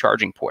USB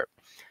charging port.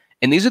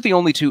 And these are the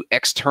only two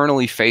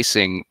externally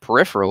facing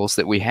peripherals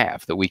that we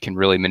have that we can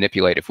really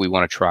manipulate if we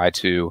want to try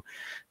to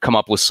come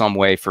up with some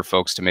way for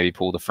folks to maybe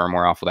pull the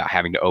firmware off without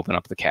having to open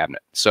up the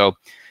cabinet. So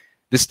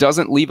this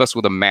doesn't leave us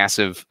with a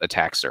massive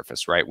attack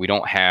surface, right? We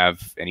don't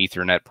have an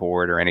Ethernet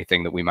port or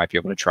anything that we might be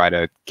able to try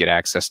to get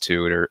access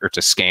to it, or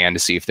to scan to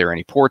see if there are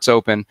any ports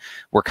open.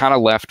 We're kind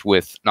of left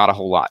with not a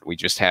whole lot. We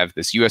just have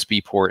this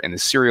USB port and the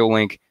serial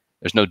link.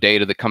 There's no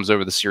data that comes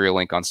over the serial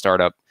link on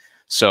startup.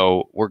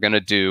 So we're going to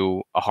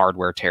do a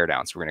hardware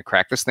teardown. So we're going to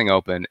crack this thing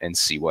open and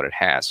see what it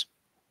has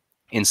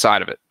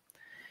inside of it.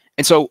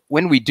 And so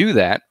when we do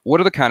that,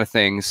 what are the kind of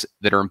things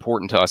that are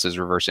important to us as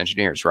reverse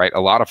engineers, right? A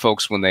lot of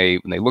folks, when they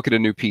look at a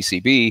new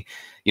PCB,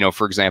 you know,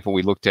 for example,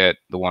 we looked at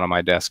the one on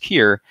my desk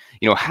here,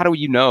 you know, how do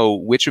you know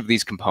which of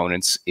these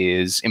components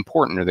is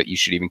important or that you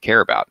should even care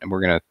about? And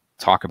we're going to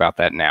talk about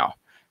that now.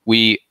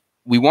 We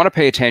want to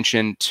pay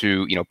attention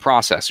to, you know,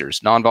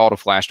 processors, non-volatile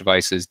flash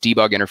devices,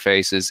 debug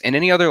interfaces, and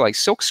any other like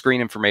silk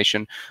screen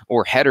information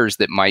or headers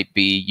that might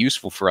be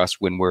useful for us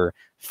when we're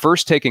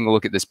first taking a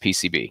look at this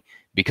PCB.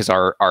 Because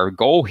our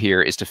goal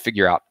here is to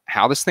figure out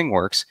how this thing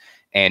works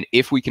and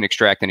if we can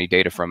extract any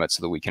data from it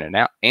so that we can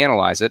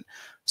analyze it,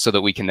 so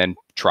that we can then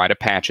try to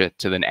patch it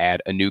to then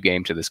add a new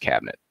game to this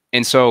cabinet.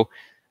 And so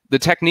the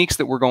techniques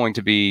that we're going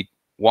to be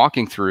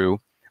walking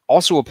through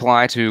also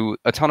apply to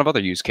a ton of other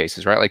use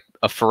cases, right? Like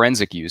a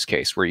forensic use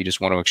case where you just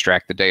want to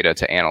extract the data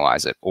to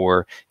analyze it,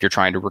 or if you're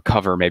trying to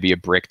recover maybe a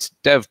bricked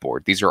dev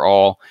board. These are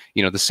all,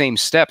 you know, the same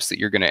steps that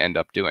you're going to end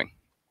up doing.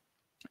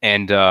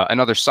 And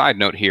another side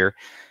note here,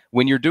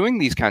 when you're doing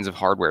these kinds of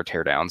hardware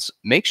teardowns,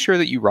 make sure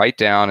that you write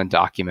down and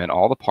document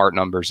all the part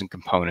numbers and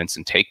components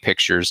and take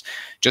pictures,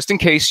 just in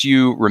case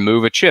you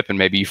remove a chip and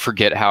maybe you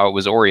forget how it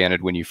was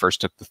oriented when you first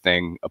took the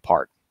thing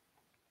apart.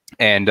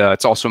 And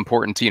it's also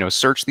important to, you know,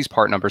 search these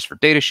part numbers for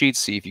data sheets,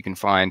 see if you can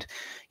find,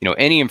 you know,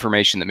 any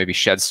information that maybe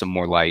sheds some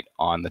more light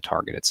on the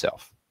target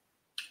itself.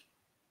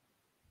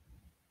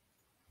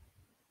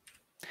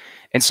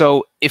 And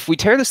so if we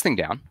tear this thing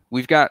down,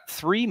 we've got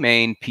three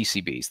main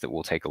PCBs that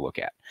we'll take a look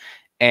at.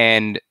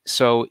 And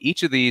so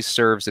each of these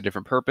serves a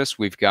different purpose.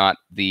 We've got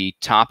the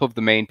top of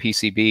the main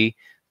PCB,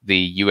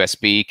 the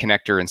USB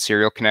connector and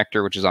serial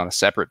connector, which is on a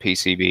separate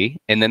PCB.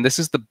 And then this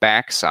is the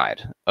back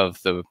side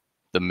of the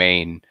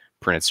main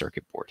printed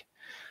circuit board.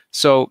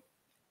 So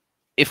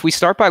if we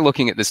start by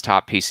looking at this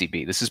top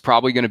PCB, this is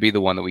probably going to be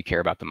the one that we care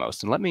about the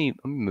most. And let me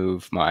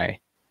move my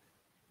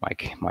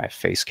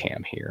face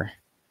cam here.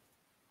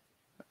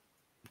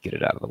 Get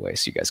it out of the way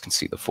so you guys can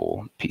see the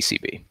full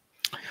PCB.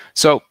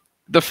 So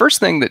the first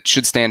thing that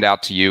should stand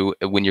out to you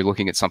when you're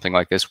looking at something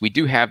like this, we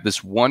do have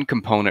this one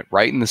component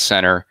right in the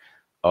center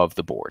of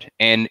the board.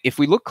 And if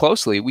we look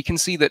closely, we can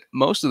see that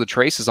most of the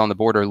traces on the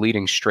board are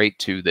leading straight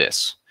to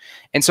this.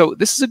 And so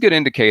this is a good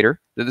indicator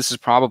that this is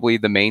probably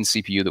the main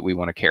CPU that we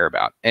want to care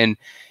about. And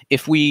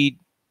if we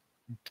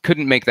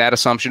couldn't make that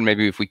assumption,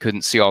 maybe if we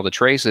couldn't see all the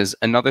traces,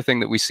 another thing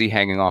that we see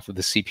hanging off of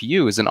the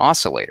CPU is an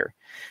oscillator.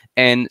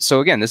 And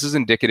so again, this is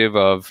indicative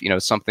of,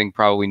 something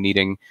probably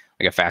needing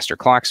like a faster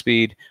clock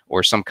speed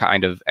or some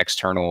kind of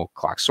external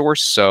clock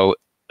source. So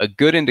a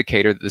good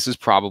indicator that this is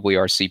probably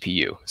our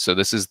CPU. So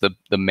this is the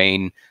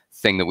main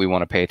thing that we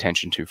want to pay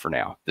attention to for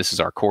now. This is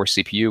our core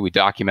CPU. We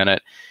document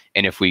it.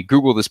 And if we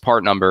Google this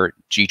part number,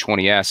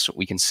 G20S,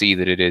 we can see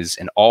that it is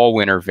an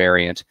all-winner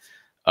variant.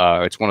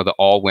 It's one of the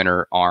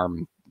all-winner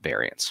ARM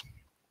variants.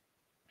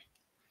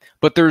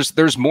 But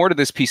there's more to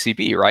this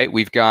PCB, right?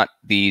 We've got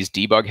these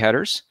debug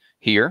headers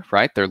here,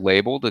 right? They're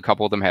labeled. A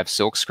couple of them have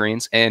silk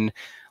screens. And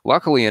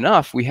luckily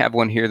enough, we have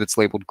one here that's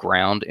labeled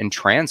ground and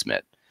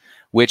transmit,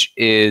 which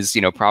is,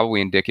 probably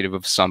indicative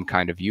of some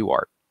kind of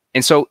UART.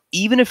 And so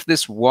even if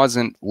this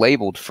wasn't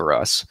labeled for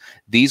us,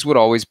 these would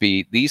always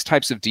be, these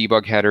types of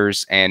debug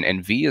headers and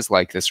vias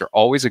like this are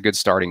always a good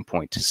starting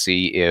point to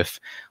see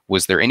if,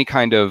 was there any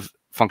kind of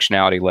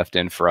functionality left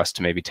in for us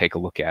to maybe take a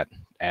look at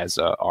as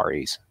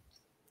REs.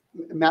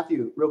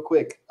 Matthew, real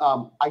quick,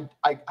 I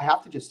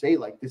have to just say,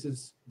 like, this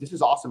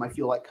is awesome. I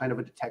feel like kind of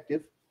a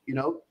detective,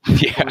 Yeah.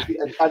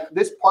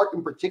 This part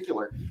in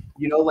particular,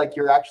 like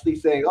you're actually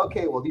saying,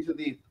 okay, well, these are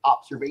the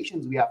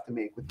observations we have to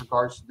make with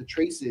regards to the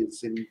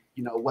traces and,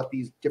 what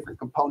these different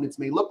components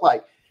may look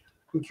like.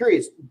 I'm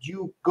curious, do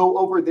you go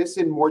over this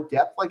in more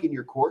depth, like in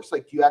your course?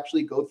 Like, do you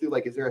actually go through,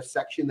 like, is there a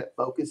section that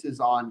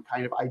focuses on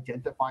kind of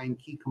identifying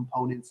key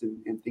components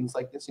and things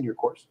like this in your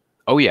course?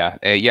 Oh, yeah.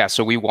 Yeah.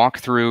 So we walk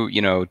through,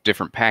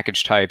 different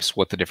package types,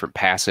 what the different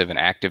passive and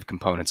active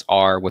components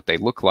are, what they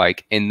look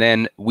like. And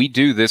then we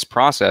do this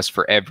process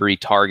for every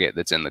target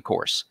that's in the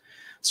course.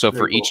 So Very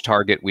for cool. each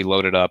target, we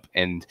load it up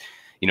and,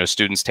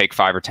 students take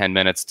 5 or 10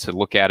 minutes to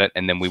look at it.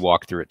 And then we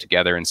walk through it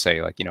together and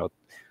say, like,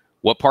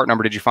 what part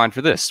number did you find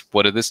for this?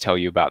 What did this tell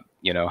you about,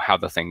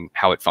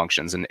 how it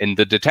functions? And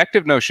the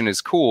detective notion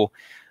is cool,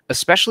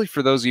 especially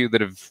for those of you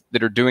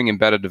that are doing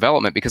embedded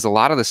development, because a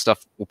lot of this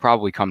stuff will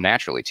probably come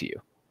naturally to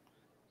you.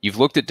 You've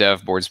looked at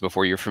dev boards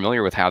before. You're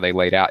familiar with how they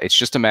laid out. It's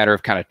just a matter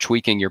of kind of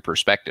tweaking your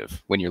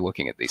perspective when you're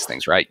looking at these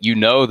things, right? You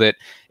know that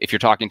if you're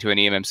talking to an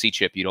eMMC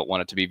chip, you don't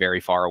want it to be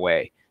very far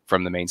away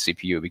from the main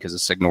CPU because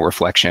of signal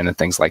reflection and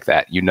things like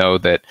that. You know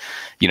that,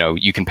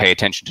 you can pay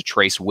attention to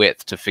trace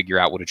width to figure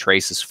out what a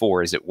trace is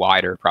for. Is it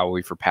wider?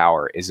 Probably for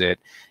power. Is it,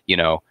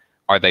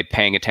 are they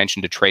paying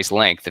attention to trace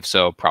length? If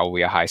so,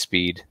 probably a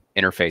high-speed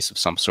interface of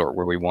some sort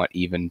where we want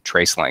even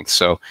trace length.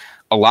 So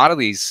a lot of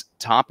these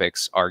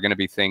topics are going to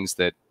be things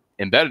that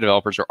embedded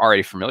developers are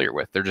already familiar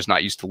with. They're just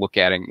not used to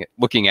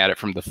looking at it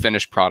from the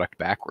finished product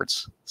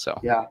backwards. So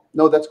yeah,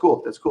 no, that's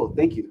cool. That's cool.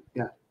 Thank you.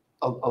 Yeah,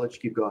 I'll let you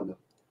keep going though.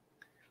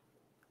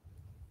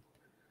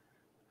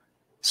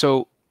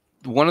 So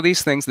one of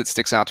these things that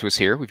sticks out to us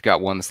here, we've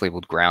got one that's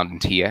labeled ground and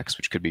TX,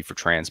 which could be for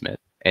transmit.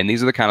 And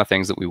these are the kind of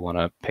things that we want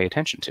to pay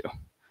attention to.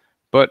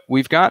 But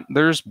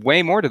there's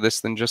way more to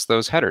this than just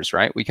those headers,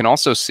 right? We can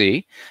also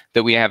see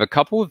that we have a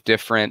couple of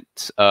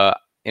different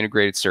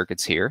integrated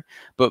circuits here.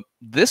 But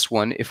this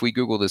one, if we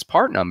Google this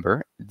part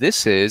number,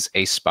 this is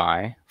a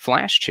SPI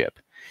flash chip.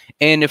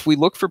 And if we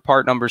look for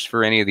part numbers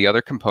for any of the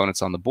other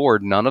components on the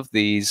board, none of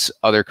these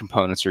other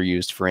components are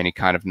used for any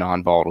kind of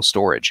non-volatile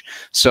storage.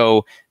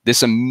 So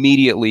this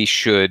immediately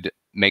should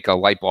make a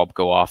light bulb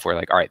go off where,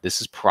 like, all right,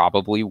 this is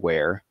probably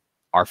where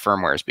our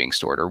firmware is being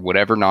stored or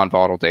whatever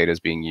non-volatile data is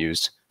being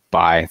used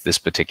by this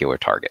particular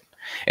target.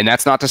 And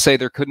that's not to say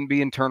there couldn't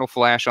be internal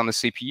flash on the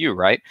CPU,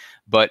 right?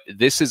 But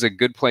this is a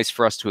good place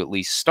for us to at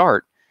least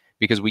start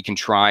because we can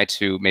try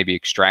to maybe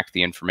extract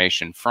the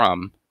information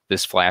from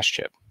this flash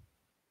chip.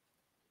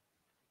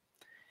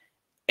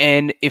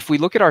 And if we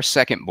look at our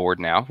second board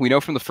now, we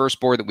know from the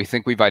first board that we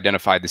think we've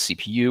identified the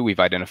CPU, we've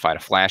identified a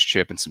flash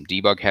chip and some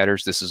debug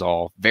headers. This is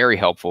all very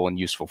helpful and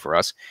useful for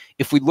us.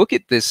 If we look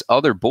at this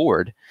other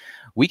board,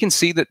 we can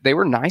see that they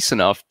were nice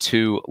enough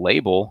to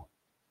label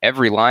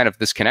every line of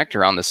this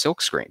connector on the silk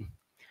screen.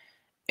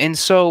 And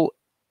so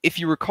if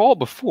you recall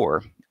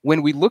before,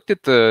 when we looked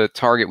at the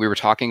target, we were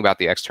talking about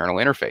the external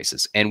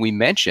interfaces, and we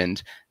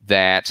mentioned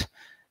that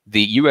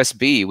the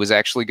USB was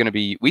actually going to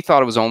be, we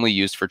thought it was only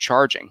used for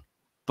charging.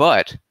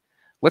 But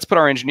let's put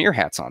our engineer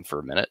hats on for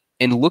a minute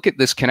and look at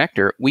this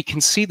connector. We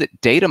can see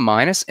that data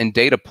minus and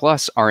data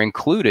plus are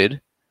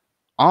included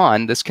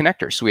on this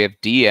connector. So we have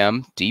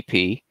DM,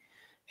 DP,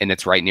 and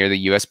it's right near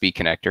the USB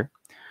connector.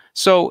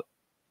 So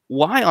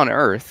why on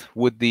earth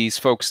would these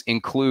folks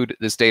include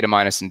this data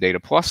minus and data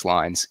plus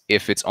lines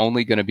if it's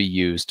only going to be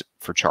used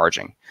for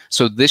charging?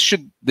 So this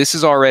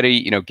is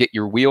already, get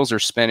your wheels are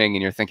spinning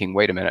and you're thinking,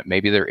 wait a minute,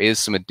 maybe there is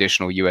some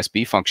additional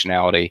USB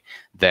functionality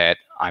that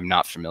I'm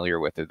not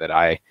familiar with or that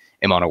I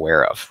am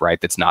unaware of,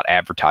 right? That's not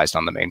advertised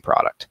on the main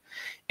product.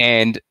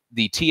 And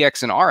the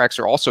TX and RX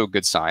are also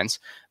good signs,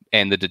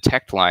 and the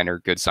detect line are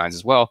good signs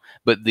as well,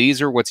 but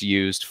these are what's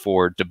used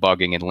for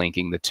debugging and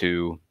linking the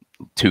two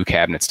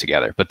cabinets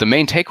together. But the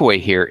main takeaway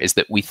here is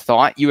that we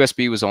thought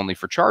USB was only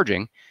for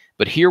charging,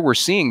 but here we're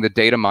seeing the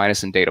data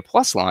minus and data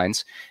plus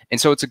lines. And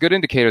so it's a good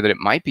indicator that it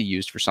might be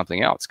used for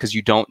something else because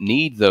you don't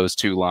need those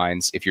two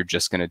lines if you're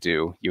just going to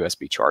do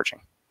USB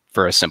charging.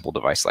 for a simple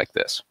device like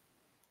this.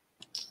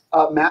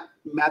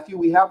 Matthew,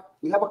 we have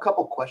a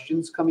couple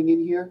questions coming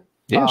in here.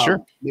 Yeah,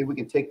 sure. Maybe we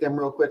can take them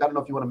real quick. I don't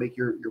know if you want to make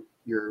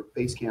your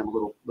face cam a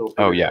little bigger.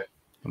 Oh yeah.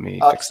 Let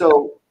me fix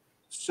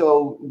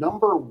so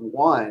number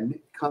one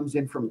comes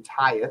in from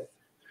Tyeth.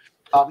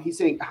 He's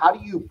saying, how do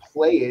you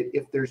play it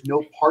if there's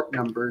no part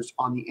numbers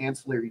on the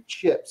ancillary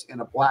chips and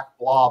a black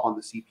blob on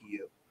the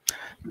CPU?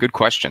 Good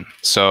question.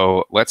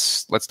 So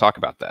let's talk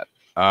about that.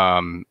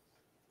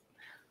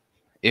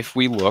 If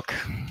we look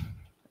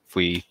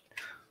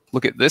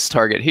at this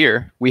target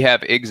here, we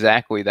have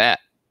exactly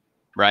that,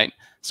 right?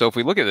 So if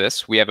we look at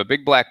this, we have a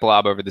big black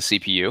blob over the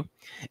CPU,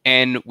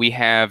 and we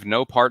have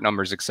no part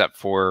numbers except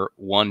for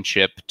one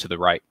chip to the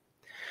right.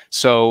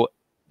 So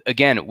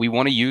again, we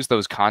want to use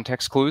those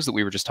context clues that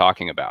we were just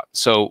talking about.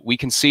 So we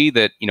can see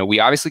that, we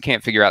obviously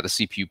can't figure out the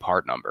CPU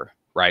part number,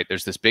 right?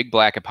 There's this big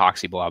black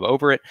epoxy blob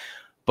over it,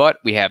 but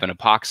we have an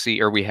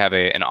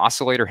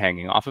oscillator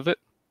hanging off of it,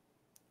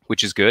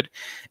 which is good.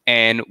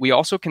 And we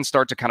also can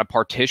start to kind of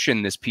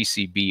partition this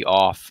PCB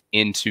off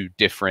into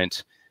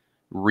different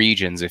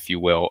regions, if you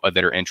will,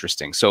 that are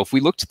interesting. So if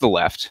we look to the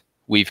left,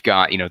 we've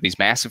got, these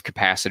massive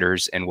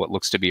capacitors and what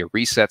looks to be a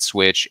reset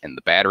switch and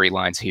the battery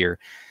lines here.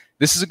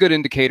 This is a good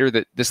indicator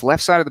that this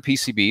left side of the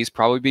PCB is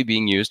probably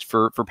being used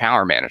for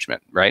power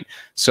management, right?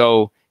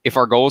 So if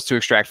our goal is to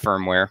extract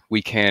firmware,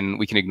 we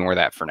can ignore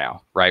that for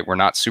now, right? We're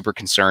not super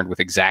concerned with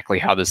exactly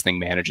how this thing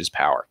manages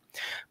power.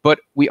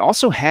 But we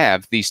also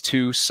have these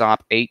two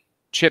SOP 8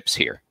 chips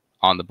here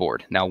on the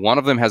board. Now, one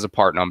of them has a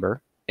part number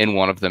and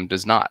one of them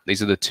does not.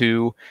 These are the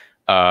two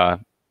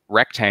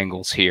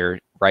rectangles here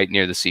right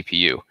near the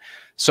CPU.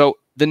 So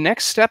the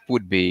next step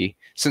would be,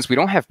 since we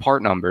don't have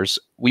part numbers,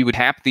 we would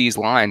tap these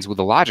lines with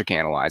a logic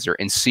analyzer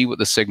and see what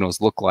the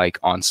signals look like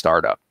on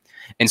startup.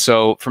 And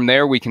so from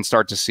there, we can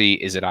start to see,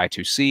 is it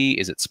I2C?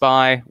 Is it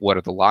SPI? What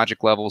are the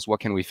logic levels? What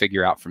can we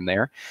figure out from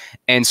there?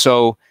 And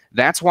so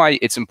that's why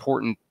it's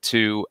important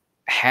to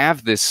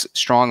have this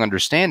strong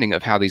understanding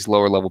of how these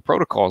lower level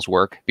protocols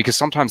work, because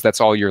sometimes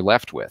that's all you're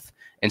left with.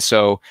 And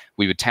so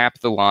we would tap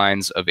the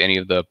lines of any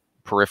of the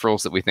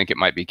peripherals that we think it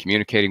might be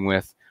communicating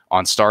with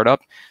on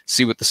startup,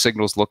 see what the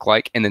signals look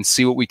like, and then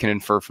see what we can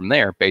infer from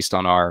there based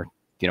on our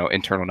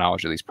internal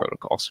knowledge of these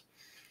protocols.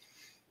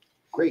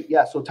 Great.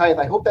 Yeah. So Tyeth,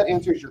 I hope that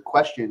answers your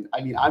question. I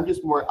mean, I'm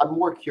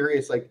more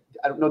curious, like,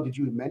 I don't know, did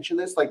you mention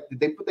this? Like, did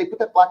they put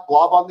that black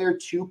blob on there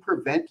to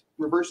prevent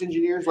reverse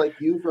engineers like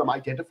you from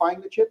identifying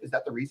the chip? Is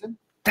that the reason?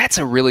 That's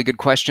a really good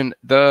question.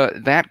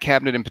 That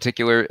cabinet in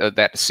particular,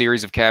 that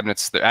series of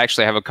cabinets, I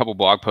actually have a couple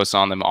blog posts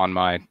on them on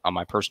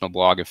my personal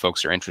blog if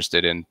folks are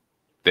interested in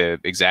the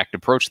exact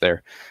approach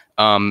there.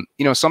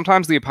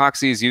 Sometimes the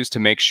epoxy is used to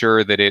make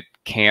sure that it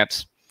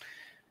can't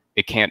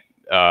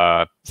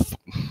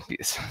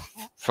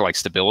for like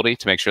stability,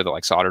 to make sure that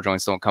like solder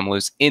joints don't come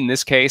loose. In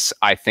this case,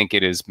 I think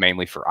it is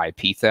mainly for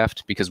IP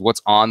theft, because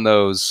what's on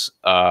those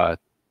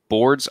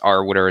boards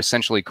are what are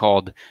essentially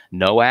called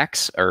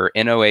NOACs, or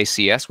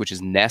NOACs, which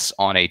is NES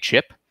on a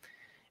chip.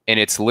 And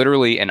it's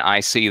literally an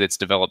IC that's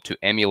developed to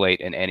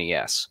emulate an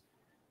NES.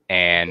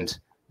 And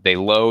they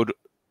load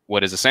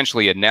what is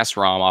essentially a NES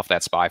ROM off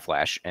that SPI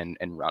flash and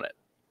run it.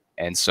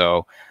 And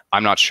so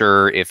I'm not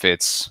sure if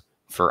it's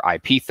for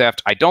IP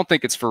theft. I don't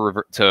think it's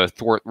to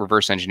thwart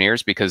reverse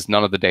engineers, because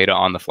none of the data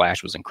on the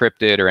flash was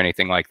encrypted or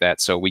anything like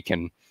that. So we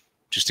can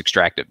just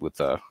extract it with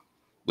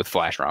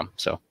flash ROM.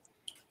 So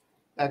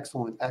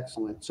excellent.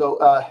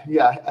 So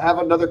yeah, I have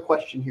another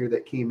question here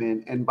that came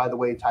in. And by the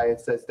way,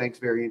 Tyeth says, thanks,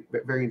 very,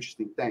 very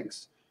interesting.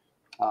 Thanks.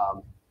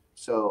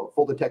 So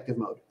full detective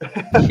mode.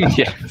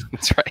 Yeah,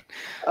 that's right.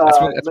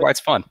 That's why it's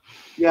fun.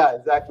 Yeah,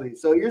 exactly.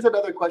 So here's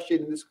another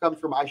question. And this comes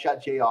from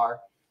iShot JR.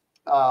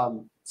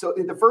 So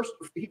in the first,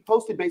 he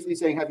posted basically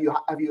saying, have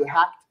you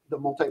hacked the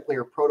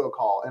multiplayer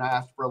protocol? And I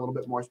asked for a little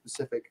bit more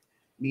specific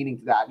meaning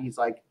to that. And he's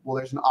like, well,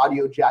 there's an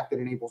audio jack that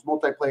enables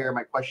multiplayer.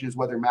 My question is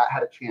whether Matt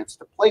had a chance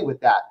to play with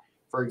that.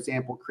 For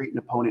example, create an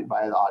opponent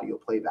via the audio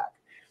playback.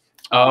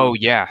 Oh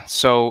yeah.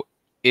 So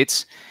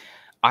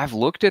I've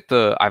looked at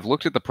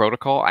the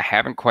protocol. I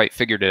haven't quite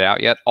figured it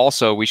out yet.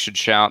 Also, we should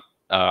shout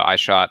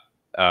iShot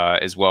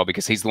as well,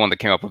 because he's the one that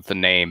came up with the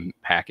name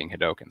Hacking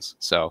Hadokens.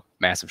 So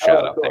massive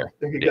shout out there.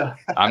 There you go.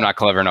 I'm not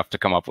clever enough to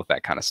come up with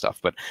that kind of stuff,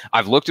 but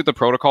I've looked at the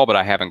protocol, but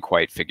I haven't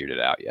quite figured it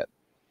out yet.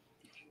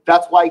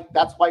 That's why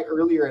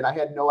earlier, and I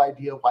had no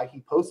idea why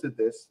he posted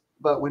this,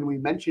 but when we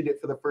mentioned it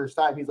for the first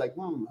time, he's like,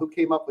 who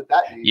came up with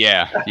that name?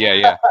 Yeah.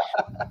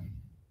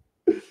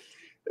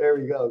 There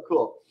we go.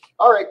 Cool.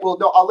 All right. Well,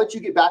 no, I'll let you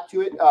get back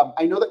to it.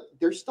 I know that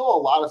there's still a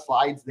lot of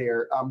slides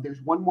there.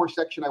 There's one more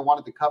section I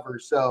wanted to cover.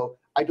 So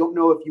I don't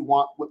know if you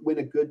want when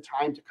a good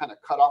time to kind of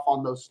cut off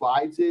on those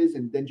slides is,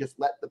 and then just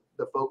let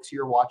the folks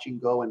here watching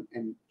go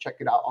and check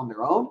it out on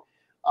their own.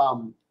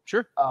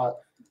 Sure.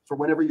 For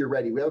whenever you're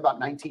ready. We have about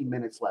 19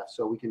 minutes left,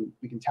 so we can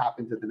tap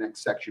into the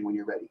next section when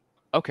you're ready.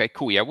 Okay,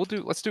 cool. Yeah,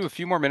 let's do a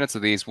few more minutes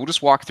of these. We'll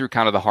just walk through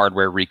kind of the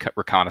hardware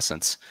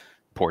reconnaissance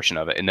portion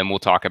of it, and then we'll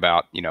talk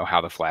about, you know,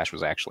 how the flash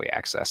was actually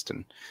accessed,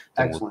 and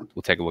then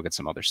we'll take a look at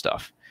some other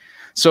stuff.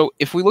 So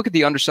if we look at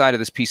the underside of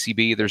this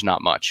PCB, there's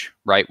not much,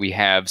 right? We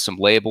have some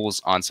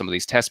labels on some of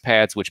these test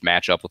pads which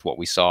match up with what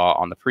we saw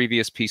on the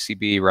previous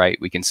PCB, right?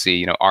 We can see,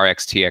 you know,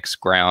 RX, TX,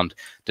 ground,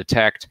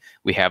 detect.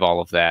 We have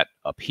all of that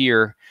up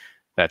here.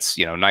 That's,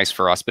 you know, nice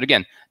for us. But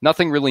again,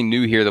 nothing really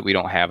new here that we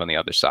don't have on the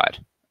other side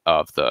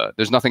of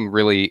there's nothing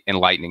really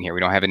enlightening here.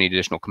 We don't have any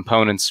additional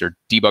components or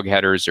debug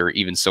headers or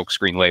even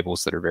silkscreen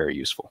labels that are very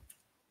useful.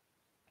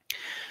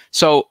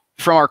 So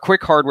from our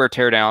quick hardware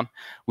teardown,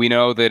 we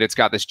know that it's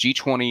got this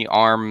G20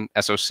 ARM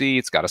SoC,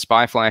 it's got a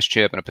SPI flash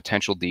chip, and a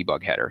potential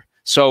debug header.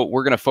 So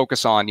we're going to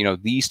focus on, you know,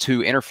 these two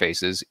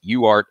interfaces,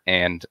 UART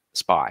and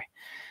SPI.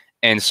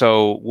 And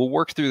so we'll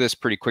work through this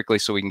pretty quickly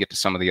so we can get to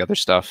some of the other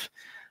stuff.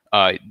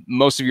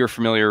 Most of you are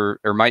familiar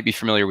or might be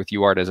familiar with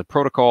UART as a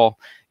protocol.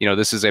 You know,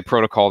 this is a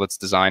protocol that's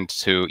designed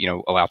to, you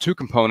know, allow two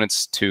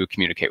components to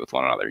communicate with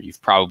one another.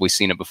 You've probably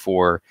seen it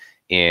before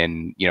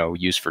in, you know,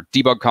 use for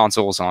debug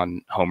consoles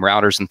on home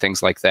routers and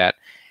things like that.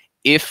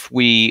 If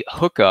we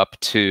hook up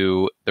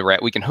to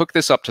we can hook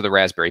this up to the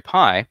Raspberry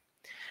Pi,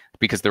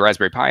 because the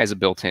Raspberry Pi has a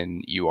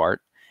built-in UART,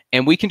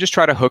 and we can just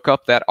try to hook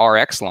up that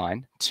RX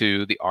line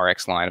to the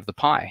RX line of the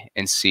Pi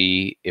and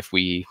see if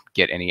we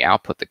get any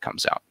output that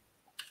comes out.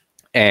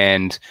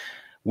 And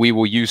we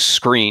will use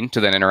Screen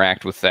to then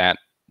interact with that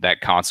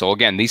console.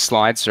 Again, these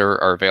slides are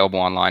available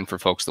online for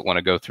folks that want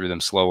to go through them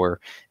slower.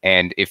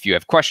 And if you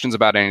have questions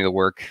about any of the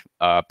work,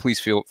 please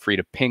feel free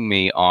to ping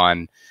me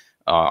on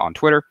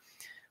Twitter.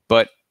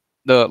 But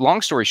the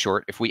long story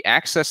short, if we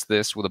access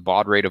this with a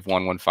baud rate of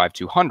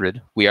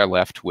 115200, we are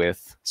left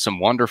with some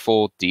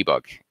wonderful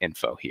debug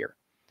info here,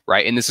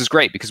 right? And this is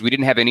great because we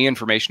didn't have any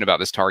information about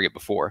this target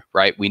before,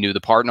 right? We knew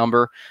the part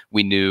number,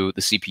 we knew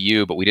the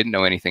CPU, but we didn't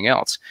know anything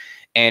else.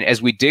 And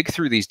as we dig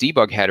through these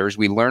debug headers,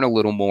 we learn a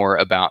little more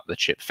about the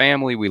chip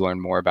family. We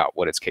learn more about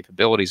what its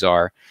capabilities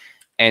are.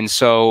 And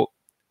so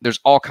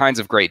there's all kinds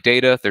of great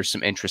data. There's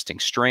some interesting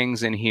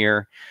strings in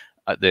here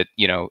that,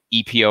 you know,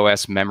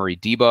 EPOS memory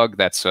debug.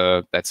 That's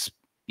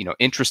you know,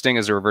 interesting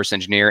as a reverse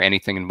engineer,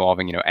 anything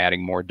involving, you know,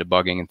 adding more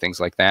debugging and things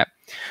like that.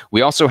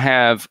 We also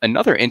have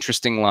another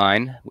interesting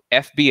line,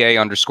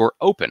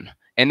 FBA_open.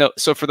 And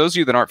so for those of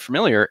you that aren't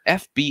familiar,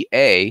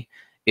 FBA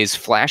is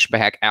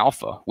Flashback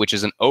Alpha, which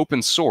is an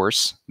open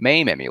source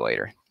MAME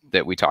emulator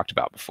that we talked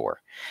about before.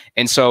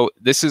 And so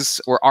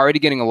we're already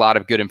getting a lot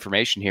of good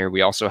information here.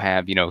 We also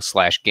have, you know,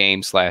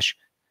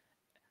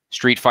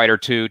 /game/Street Fighter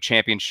 2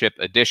 Championship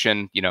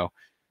Edition, you know,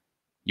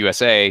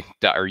 USA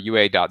or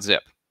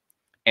UA.zip.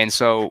 And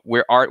so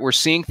we're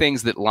seeing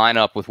things that line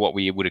up with what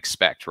we would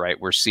expect, right?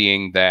 We're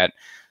seeing that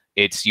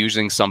it's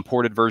using some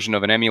ported version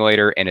of an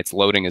emulator and it's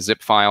loading a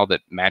zip file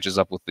that matches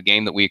up with the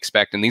game that we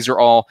expect. And these are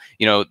all,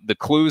 you know, the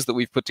clues that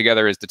we've put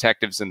together as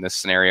detectives in this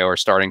scenario are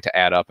starting to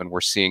add up, and we're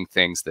seeing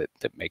things that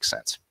make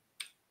sense.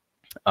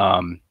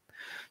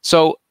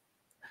 So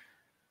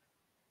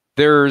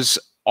there's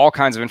all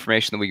kinds of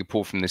information that we can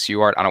pull from this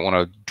UART. I don't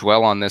want to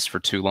dwell on this for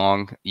too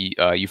long.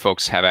 You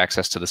folks have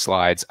access to the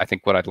slides. I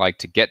think what I'd like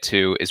to get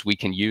to is we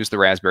can use the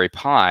Raspberry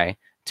Pi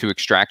to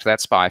extract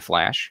that SPI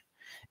flash.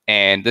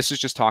 And this is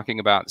just talking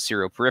about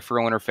serial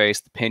peripheral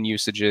interface, the pin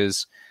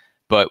usages,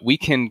 but we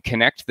can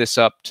connect this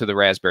up to the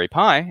Raspberry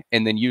Pi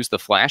and then use the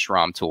flash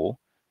ROM tool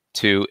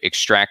to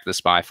extract the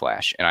SPI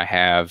flash. And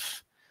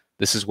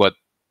this is what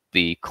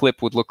the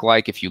clip would look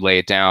like if you lay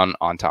it down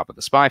on top of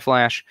the SPI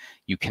flash.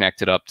 You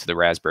connect it up to the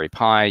Raspberry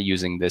Pi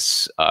using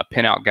this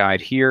pinout guide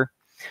here.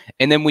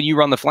 And then when you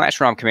run the flash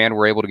ROM command,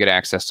 we're able to get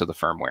access to the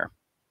firmware.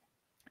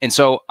 And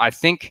so I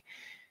think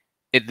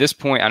at this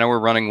point, I know we're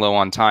running low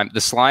on time.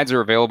 The slides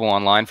are available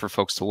online for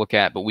folks to look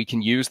at, but we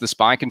can use the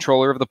SPI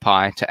controller of the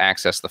Pi to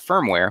access the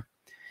firmware.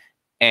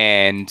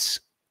 And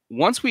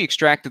once we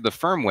extracted the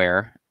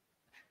firmware,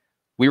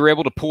 we were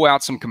able to pull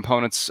out some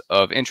components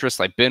of interest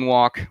like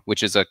binwalk,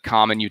 which is a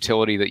common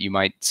utility that you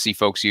might see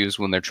folks use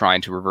when they're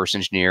trying to reverse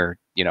engineer,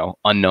 you know,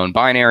 unknown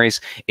binaries.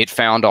 It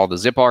found all the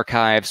zip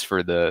archives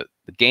for the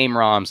game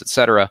ROMs,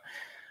 etc.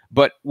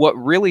 But what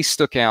really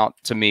stuck out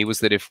to me was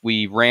that if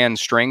we ran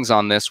strings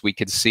on this, we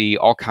could see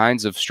all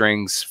kinds of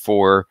strings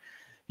for,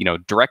 you know,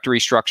 directory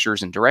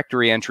structures and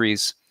directory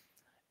entries.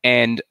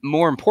 And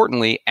more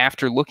importantly,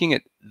 after looking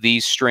at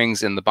these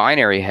strings in the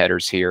binary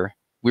headers here,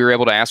 we were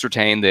able to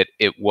ascertain that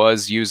it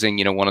was using,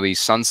 you know, one of these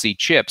Sunseed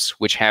chips,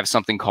 which have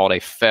something called a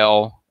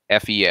FEL,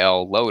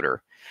 F-E-L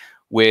loader,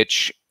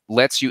 which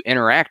lets you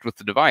interact with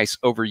the device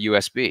over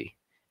USB.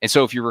 And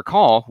so if you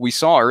recall, we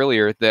saw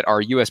earlier that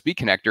our USB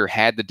connector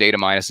had the data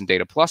minus and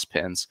data plus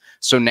pins.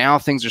 So now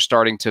things are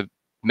starting to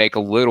make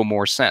a little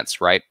more sense,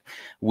 right?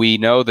 We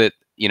know that,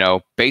 you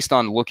know, based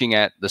on looking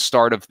at the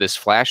start of this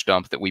flash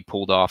dump that we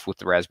pulled off with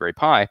the Raspberry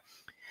Pi,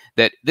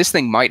 that this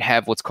thing might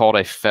have what's called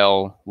a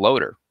FEL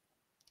loader.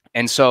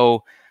 And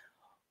so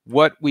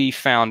what we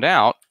found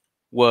out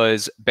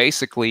was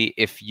basically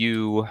if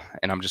you,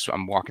 and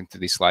I'm walking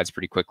through these slides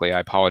pretty quickly, I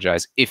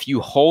apologize. If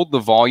you hold the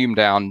volume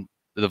down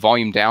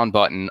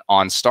button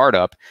on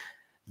startup,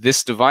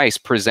 this device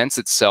presents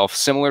itself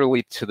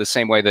similarly to the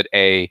same way that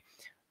a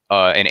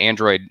an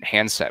Android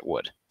handset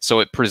would. So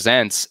it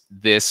presents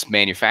this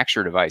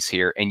manufacturer device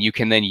here, and you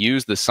can then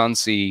use the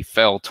Sunsea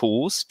Fel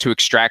tools to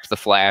extract the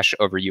flash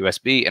over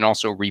USB and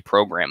also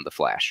reprogram the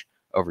flash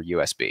over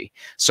USB.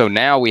 So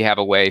now we have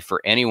a way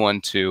for anyone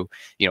to,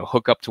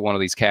 hook up to one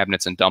of these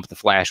cabinets and dump the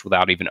flash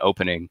without even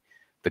opening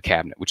the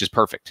cabinet, which is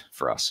perfect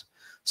for us.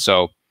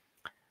 So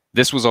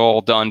this was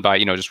all done by,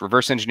 just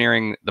reverse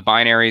engineering the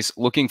binaries,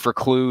 looking for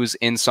clues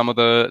in some of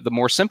the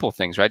more simple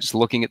things, right? Just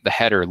looking at the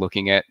header,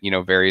 looking at,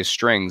 various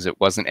strings. It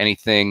wasn't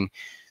anything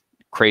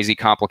crazy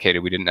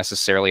complicated. We didn't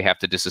necessarily have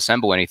to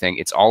disassemble anything.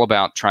 It's all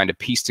about trying to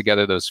piece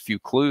together those few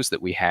clues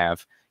that we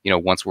have,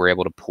 once we're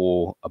able to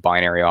pull a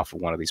binary off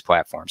of one of these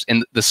platforms.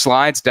 And the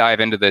slides dive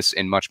into this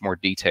in much more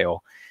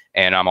detail.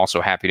 And I'm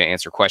also happy to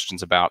answer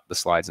questions about the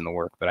slides in the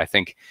work. But I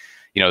think,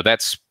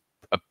 that's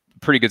a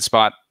pretty good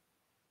spot,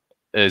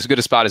 as good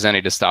a spot as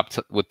any to stop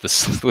with the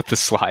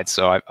slides.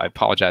 So I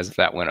apologize if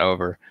that went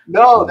over.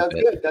 No, that's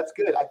good. That's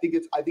good. I think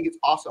it's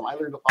awesome. I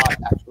learned a lot,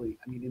 actually.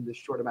 In this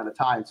short amount of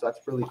time. So that's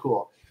really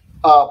cool.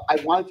 I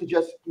wanted to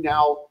just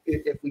now,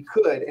 if we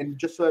could, and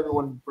just so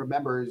everyone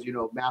remembers,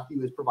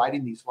 Matthew is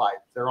providing these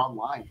slides. They're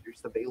online. They're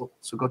just available.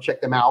 So go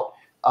check them out.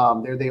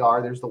 There they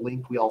are. There's the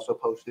link. We also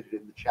posted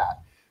it in the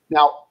chat.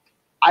 Now,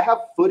 I have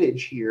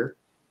footage here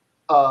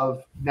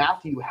of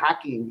Matthew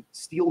hacking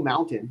Steel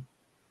Mountain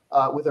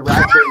with a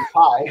Raspberry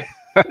Pi.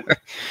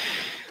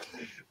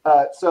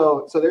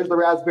 So there's the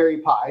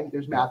Raspberry Pi.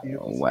 There's Matthew.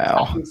 Oh,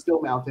 wow. Hacking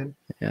Steel Mountain.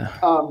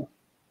 Yeah.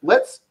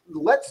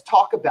 Let's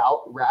talk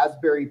about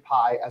Raspberry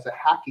Pi as a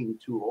hacking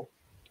tool,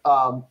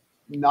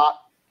 not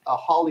a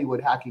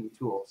Hollywood hacking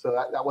tool. So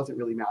that wasn't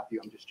really Matthew.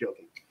 I'm just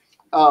joking.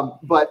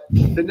 But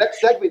the next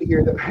segment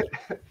here,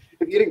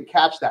 if you didn't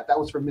catch that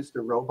was from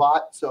Mr.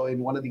 Robot. So in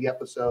one of the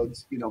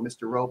episodes,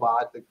 Mr.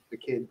 Robot, the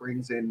kid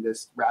brings in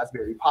this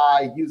Raspberry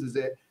Pi, uses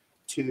it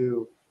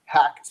to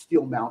hack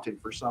Steel Mountain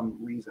for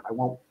some reason. I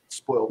won't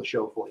spoil the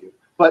show for you.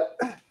 But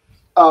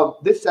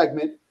this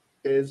segment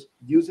is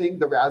using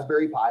the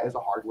Raspberry Pi as a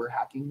hardware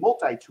hacking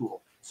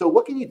multi-tool. So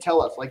what can you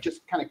tell us? Like,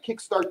 just kind of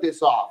kickstart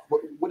this off.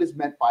 What is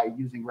meant by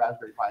using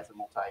Raspberry Pi as a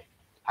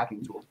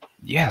multi-hacking tool?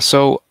 Yeah,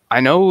 so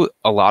I know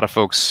a lot of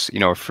folks,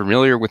 are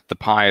familiar with the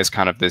Pi as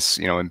kind of this,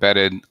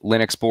 embedded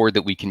Linux board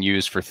that we can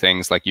use for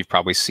things like you've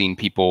probably seen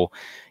people,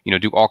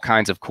 do all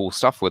kinds of cool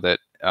stuff with it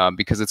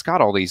because it's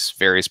got all these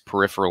various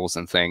peripherals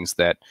and things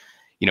that,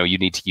 you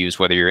need to use,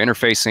 whether you're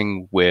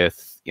interfacing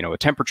with a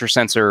temperature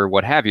sensor,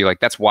 what have you.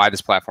 Like, that's why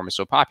this platform is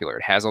so popular.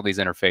 It has all these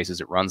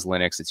interfaces, it runs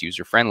Linux, it's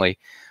user friendly,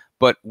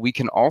 but we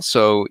can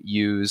also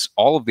use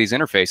all of these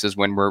interfaces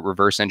when we're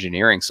reverse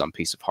engineering some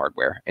piece of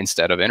hardware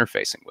instead of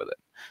interfacing with it.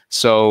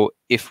 So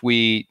if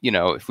we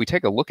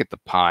take a look at the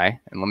Pi,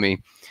 and let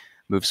me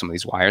move some of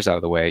these wires out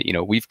of the way,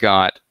 we've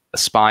got a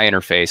SPI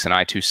interface, an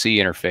I2C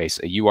interface,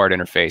 a UART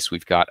interface.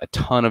 We've got a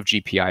ton of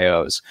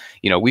GPIOs.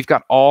 We've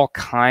got all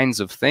kinds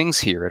of things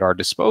here at our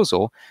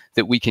disposal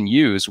that we can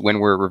use when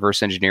we're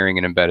reverse engineering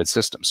an embedded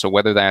system. So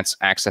whether that's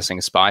accessing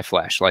a SPI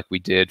flash like we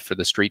did for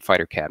the Street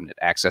Fighter cabinet,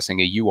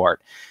 accessing a UART,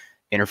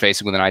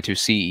 interfacing with an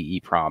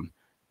I2C EEPROM,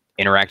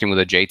 interacting with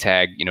a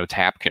JTAG,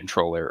 tap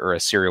controller or a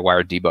serial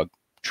wire debug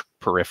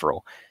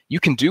peripheral, you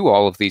can do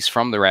all of these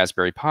from the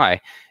Raspberry Pi.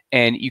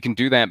 And you can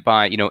do that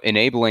by,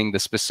 enabling the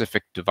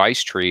specific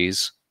device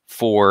trees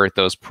for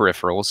those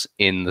peripherals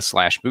in the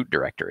 /boot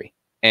directory.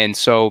 And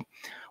so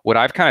what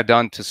I've kind of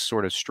done to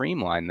sort of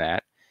streamline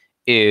that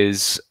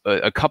is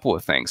a couple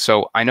of things.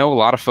 So I know a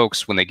lot of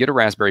folks, when they get a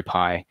Raspberry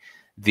Pi,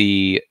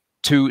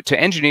 to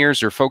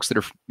engineers or folks that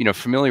are,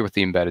 familiar with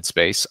the embedded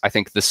space, I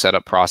think the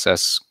setup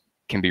process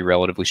can be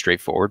relatively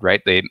straightforward,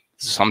 right?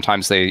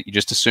 Sometimes you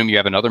just assume you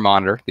have another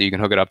monitor that you can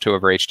hook it up to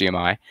over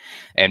HDMI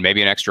and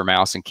maybe an extra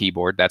mouse and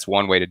keyboard. That's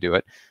one way to do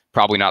it.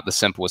 Probably not the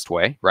simplest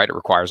way, right? It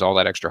requires all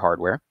that extra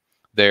hardware.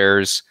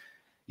 There's,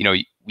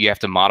 you have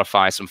to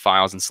modify some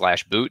files in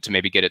 /boot to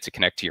maybe get it to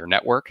connect to your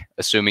network,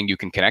 assuming you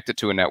can connect it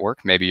to a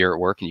network. Maybe you're at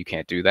work and you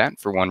can't do that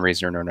for one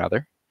reason or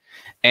another.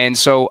 And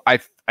so I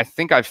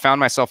think I've found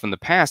myself in the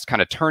past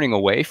kind of turning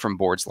away from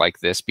boards like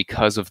this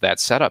because of that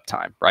setup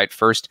time, right?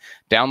 First,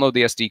 download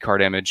the SD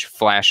card image,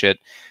 flash it.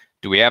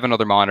 Do we have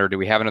another monitor? Do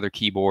we have another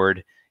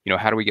keyboard?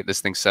 How do we get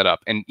this thing set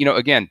up? And,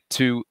 again,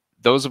 to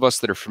those of us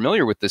that are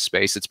familiar with this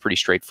space, it's pretty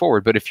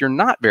straightforward. But if you're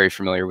not very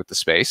familiar with the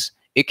space,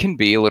 it can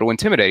be a little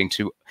intimidating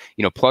to,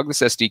 plug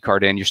this SD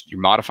card in. You're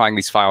modifying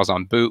these files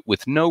on boot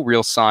with no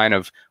real sign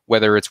of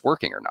whether it's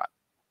working or not.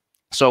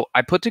 So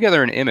I put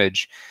together an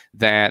image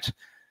that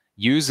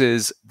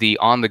uses the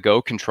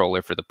on-the-go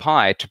controller for the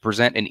Pi to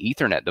present an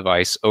Ethernet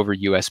device over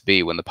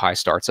USB when the Pi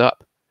starts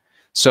up.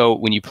 So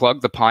when you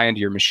plug the Pi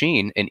into your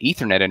machine, an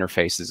Ethernet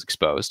interface is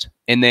exposed,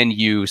 and then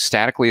you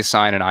statically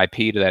assign an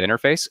IP to that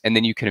interface, and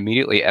then you can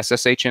immediately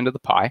SSH into the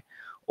Pi,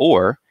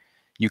 or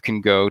you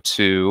can go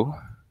to,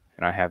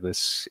 and I have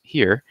this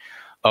here,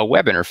 a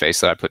web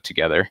interface that I put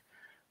together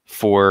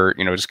for,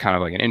 just kind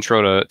of like an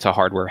intro to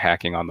hardware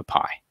hacking on the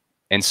Pi.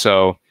 And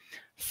so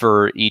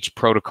for each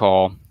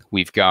protocol,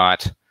 we've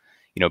got,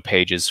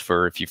 pages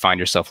for if you find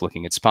yourself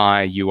looking at SPI,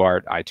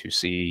 UART,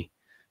 I2C,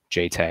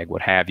 JTAG,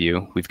 what have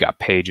you. We've got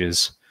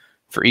pages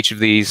for each of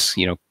these,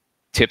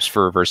 tips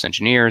for reverse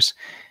engineers.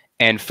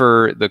 And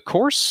for the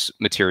course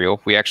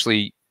material, we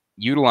actually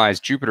utilize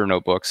Jupyter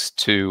notebooks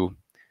to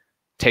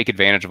take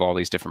advantage of all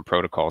these different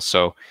protocols.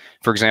 So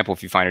for example,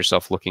 if you find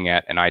yourself looking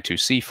at an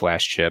I2C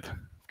flash chip,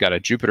 we've got a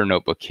Jupyter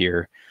notebook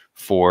here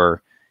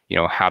for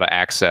how to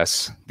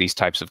access these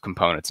types of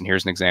components. And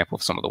here's an example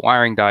of some of the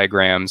wiring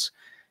diagrams.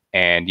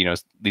 And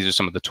these are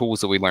some of the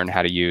tools that we learned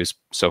how to use.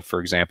 So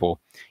for example,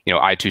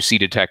 I2C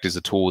detect is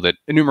a tool that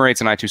enumerates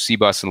an I2C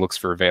bus and looks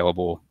for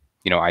available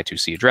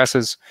I2C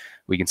addresses.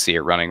 We can see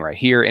it running right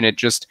here, and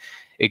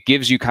it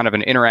gives you kind of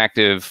an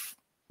interactive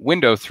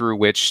window through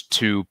which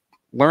to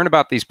learn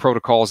about these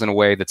protocols in a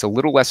way that's a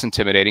little less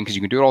intimidating, because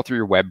you can do it all through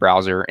your web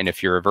browser. And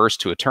if you're averse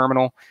to a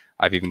terminal,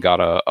 I've even got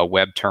a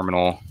web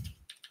terminal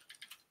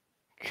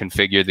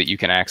configured that you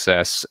can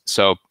access.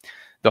 So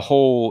the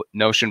whole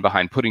notion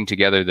behind putting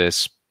together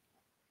this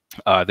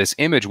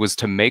image was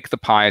to make the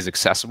Pi as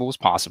accessible as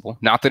possible.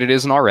 Not that it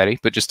isn't already,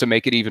 but just to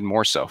make it even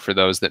more so for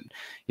those that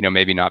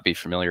maybe not be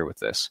familiar with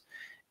this.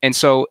 And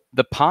so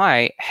the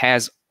Pi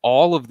has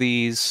all of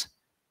these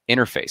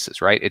interfaces,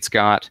 right? It's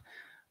got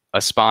a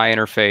SPI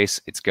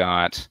interface. It's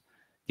got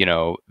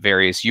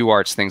various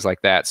UARTs, things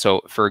like that.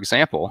 So for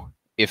example,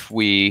 if let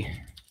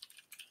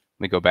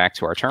me go back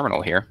to our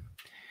terminal here.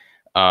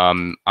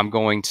 I'm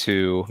going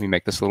to, let me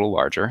make this a little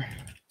larger.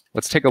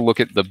 Let's take a look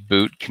at the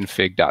boot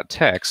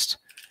config.txt,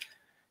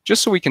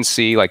 just so we can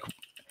see like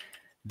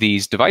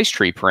these device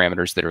tree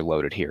parameters that are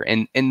loaded here.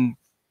 And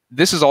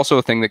this is also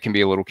a thing that can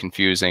be a little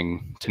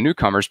confusing to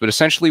newcomers, but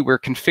essentially we're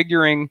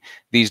configuring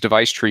these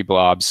device tree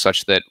blobs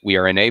such that we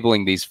are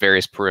enabling these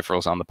various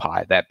peripherals on the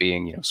Pi, that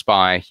being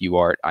SPI,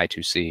 UART,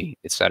 I2C,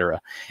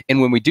 etc. And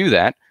when we do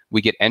that,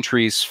 we get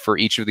entries for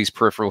each of these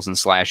peripherals in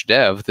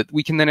 /dev that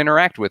we can then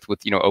interact with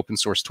open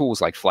source tools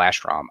like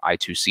FlashROM,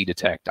 I2C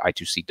detect,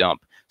 I2C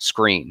dump,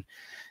 screen.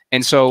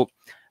 And so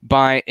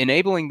by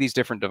enabling these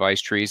different device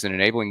trees and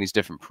enabling these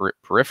different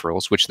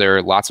peripherals, which there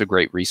are lots of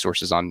great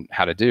resources on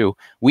how to do,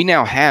 we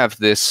now have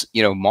this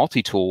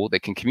multi-tool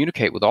that can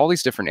communicate with all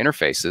these different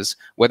interfaces,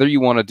 whether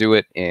you want to do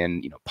it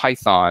in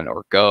Python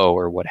or Go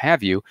or what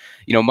have you.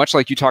 Much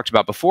like you talked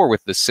about before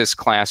with the sys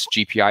class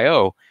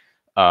GPIO,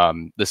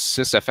 the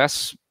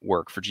sysfs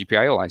work for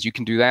GPIO lines, you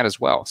can do that as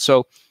well.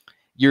 So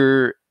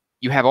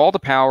you have all the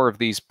power of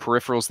these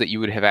peripherals that you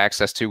would have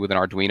access to with an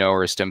Arduino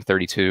or a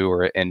STEM32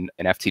 or an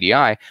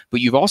FTDI, but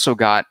you've also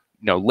got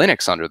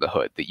Linux under the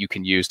hood that you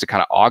can use to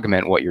kind of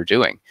augment what you're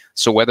doing.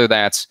 So whether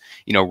that's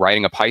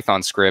writing a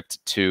Python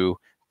script to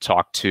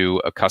talk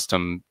to a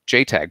custom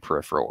JTAG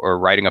peripheral, or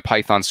writing a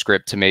Python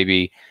script to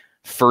maybe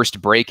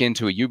first break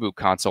into a U-boot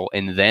console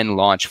and then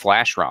launch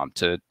FlashROM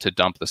to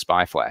dump the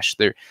SPI flash.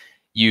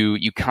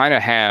 You kind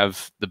of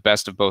have the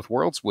best of both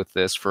worlds with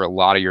this for a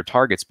lot of your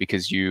targets,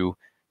 because you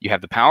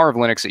have the power of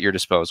Linux at your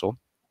disposal,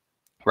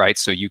 right?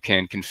 So you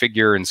can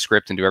configure and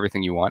script and do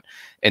everything you want.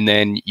 And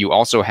then you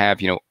also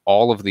have,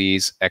 all of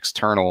these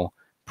external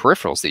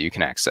peripherals that you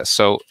can access.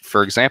 So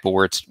for example,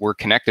 we're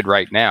connected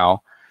right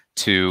now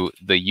to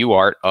the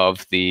UART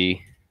of the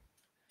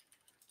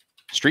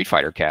Street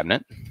Fighter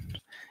cabinet.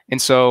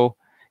 And so,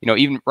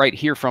 even right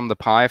here from the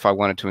Pi, if I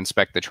wanted to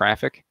inspect the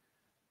traffic,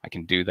 I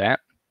can do that,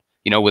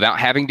 without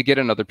having to get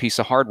another piece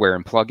of hardware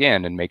and plug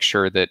in and make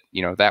sure that,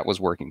 that was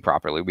working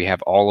properly. We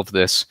have all of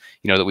this,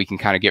 that we can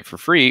kind of get for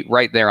free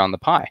right there on the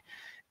Pi.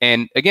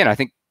 And again, I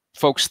think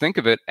folks think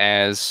of it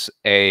as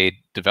a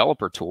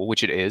developer tool,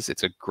 which it is.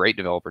 It's a great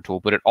developer tool,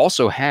 but it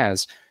also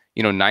has,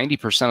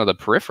 90% of the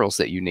peripherals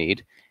that you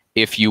need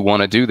if you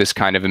want to do this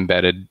kind of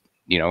embedded,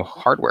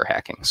 hardware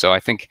hacking. So I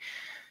think,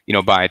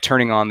 by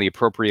turning on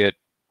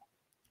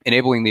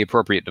enabling the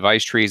appropriate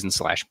device trees and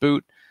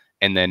 /boot,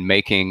 and then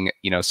making,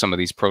 some of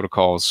these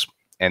protocols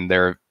and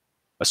their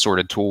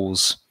assorted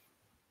tools,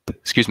 a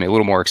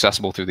little more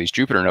accessible through these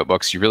Jupyter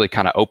notebooks, you really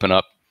kind of open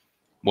up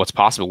what's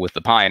possible with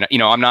the Pi. And,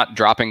 I'm not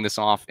dropping this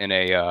off in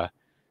a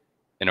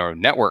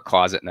network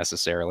closet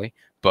necessarily,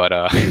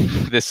 but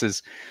this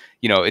is,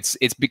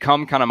 it's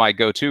become kind of my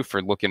go-to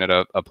for looking at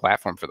a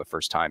platform for the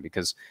first time,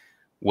 because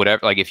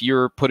whatever, like if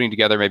you're putting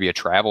together maybe a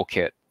travel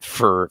kit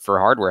for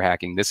hardware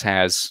hacking, this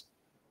has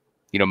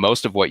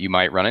most of what you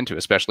might run into,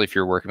 especially if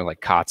you're working with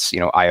like COTS,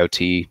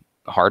 IoT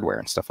hardware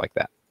and stuff like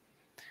that.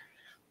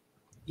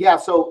 Yeah.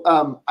 So,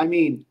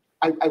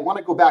 I want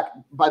to go back,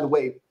 by the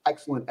way,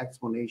 excellent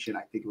explanation.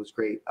 I think it was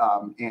great.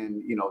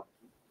 And,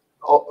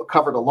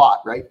 covered a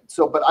lot, right?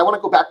 So, but I want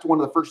to go back to one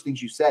of the first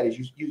things you said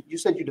is you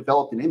said you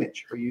developed an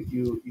image, or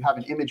you have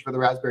an image for the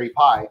Raspberry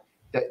Pi.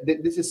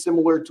 This is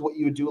similar to what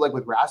you would do like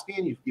with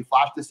Raspbian. You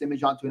flash this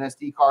image onto an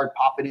SD card,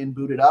 pop it in,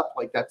 boot it up.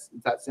 Like that's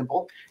that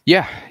simple.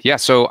 Yeah.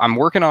 So I'm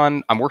working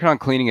on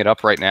cleaning it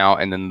up right now,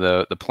 and then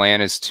the plan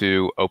is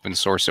to open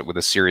source it with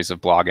a series of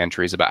blog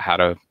entries about how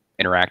to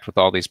interact with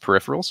all these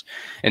peripherals.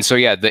 And so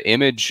yeah, the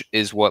image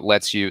is what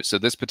lets you. So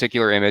this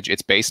particular image,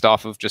 it's based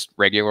off of just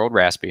regular old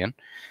Raspbian,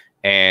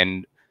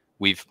 and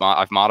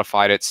I've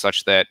modified it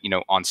such that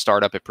on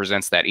startup it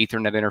presents that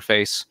Ethernet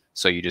interface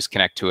So you just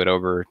connect to it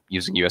over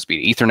using USB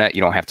to Ethernet.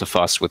 You don't have to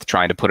fuss with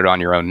trying to put it on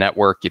your own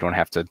network. You don't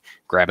have to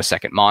grab a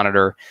second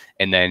monitor.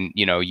 And then,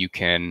 you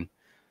can,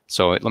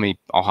 so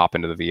I'll hop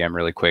into the VM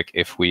really quick.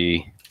 If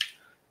we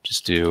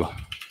just do,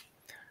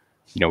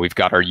 we've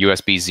got our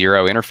USB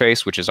 0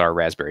 interface, which is our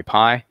Raspberry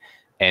Pi.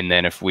 And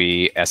then if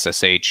we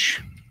SSH,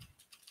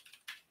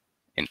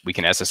 and we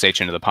can SSH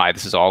into the Pi.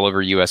 This is all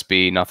over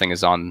USB. Nothing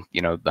is on,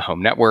 the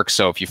home network.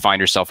 So if you find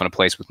yourself in a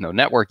place with no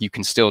network, you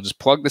can still just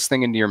plug this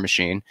thing into your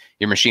machine.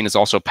 Your machine is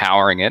also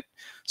powering it.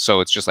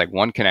 So it's just like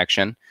one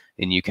connection,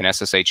 and you can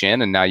SSH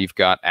in, and now you've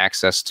got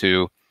access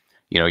to,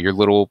 your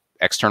little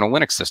external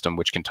Linux system,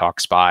 which can talk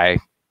SPI,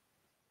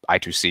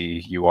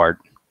 I2C, UART,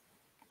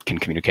 can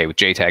communicate with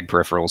JTAG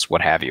peripherals,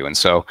 what have you. And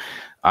so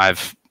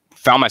I've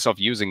found myself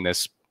using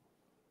this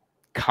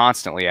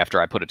constantly after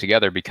I put it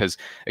together, because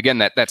again,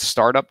 that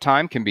startup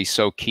time can be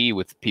so key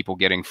with people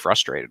getting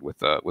frustrated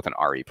with an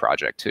RE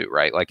project too,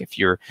 right? Like if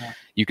you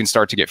can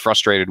start to get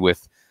frustrated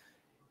with,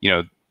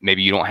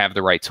 maybe you don't have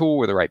the right tool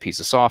or the right piece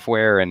of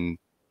software, and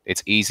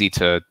it's easy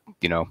to,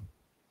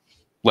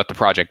 let the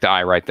project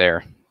die right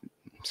there.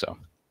 So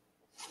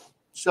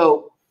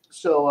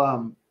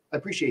I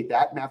appreciate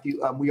that,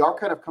 Matthew. We are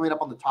kind of coming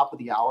up on the top of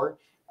the hour.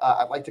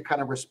 I'd like to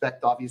kind of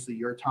respect, obviously,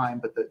 your time,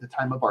 but the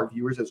time of our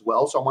viewers as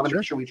well. So I want to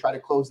make sure we try to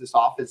close this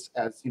off as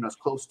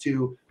close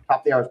to top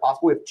of the hour as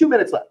possible. We have 2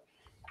 minutes left.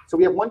 So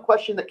we have one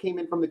question that came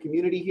in from the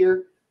community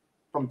here,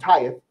 from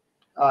Tyeth.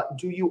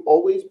 Do you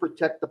always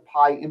protect the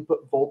Pi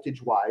input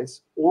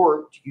voltage-wise,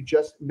 or do you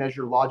just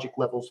measure logic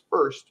levels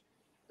first,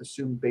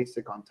 assume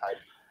basic on type?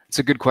 It's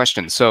a good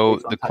question.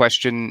 So the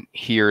question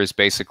here is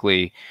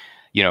basically,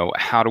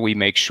 how do we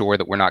make sure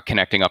that we're not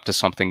connecting up to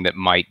something that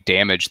might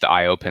damage the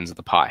I/O pins of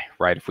the Pi,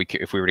 right?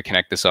 If we were to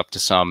connect this up to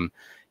some,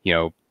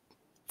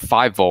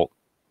 5-volt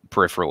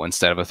peripheral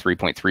instead of a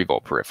 3.3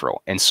 volt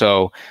peripheral. And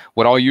so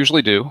what I'll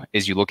usually do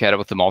is you look at it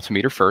with the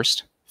multimeter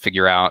first,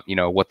 figure out,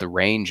 what the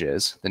range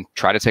is, then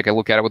try to take a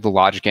look at it with the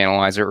logic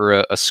analyzer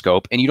or a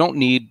scope. And you don't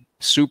need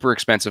super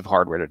expensive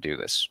hardware to do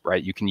this,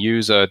 right? You can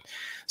use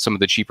some of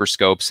the cheaper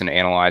scopes and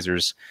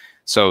analyzers.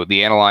 So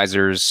the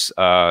analyzers,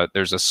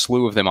 there's a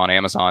slew of them on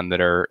Amazon that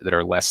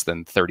are less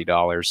than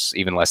 $30,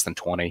 even less than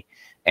 $20,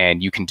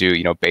 and you can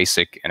do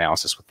basic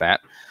analysis with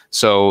that.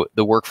 So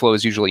the workflow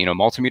is usually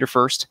multimeter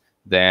first,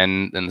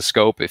 then the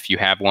scope if you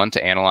have one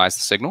to analyze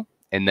the signal,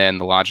 and then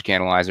the logic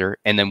analyzer.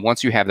 And then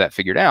once you have that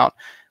figured out,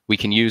 we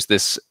can use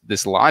this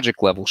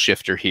logic level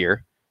shifter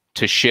here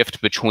to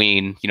shift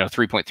between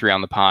 3.3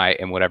 on the Pi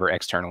and whatever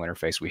external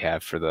interface we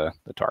have for the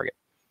target.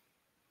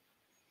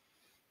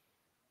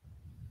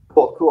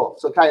 Cool.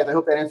 So Tyeth, I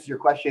hope that answers your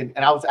question.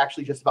 And I was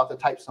actually just about to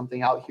type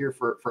something out here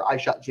for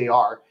iShot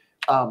JR.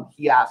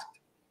 He asked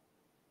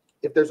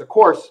if there's a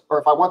course, or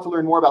if I want to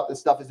learn more about this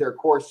stuff, is there a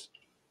course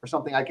or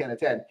something I can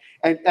attend?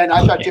 And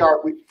iShot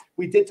JR,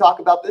 we did talk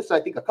about this, I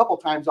think, a couple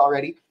times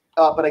already,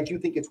 but I do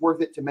think it's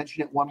worth it to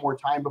mention it one more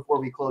time before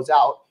we close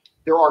out.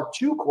 There are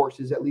 2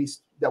 courses, at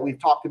least, that we've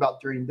talked about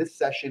during this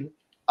session.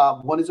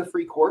 One is a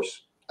free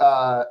course.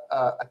 I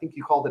think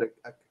you called it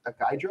a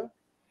Ghidra.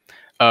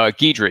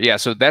 Ghidra, yeah.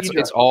 So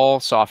it's all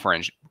software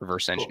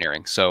reverse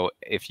engineering. Cool. So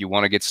if you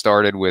want to get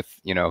started with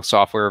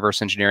software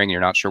reverse engineering, and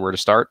you're not sure where to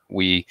start,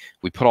 we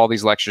put all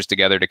these lectures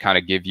together to kind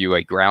of give you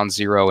a ground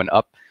zero and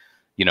up,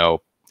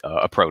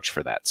 approach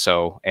for that.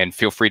 So, and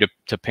feel free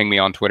to ping me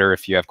on Twitter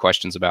if you have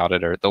questions about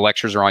it, or the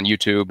lectures are on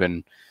YouTube,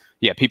 and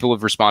yeah, people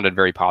have responded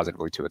very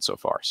positively to it so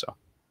far. So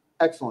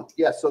excellent.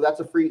 Yes, so that's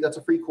a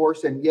free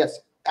course, and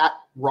yes, at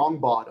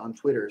WrongBot on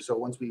Twitter. So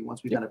once we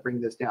kind of bring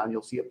this down,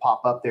 you'll see it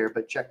pop up there.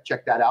 But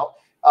check that out.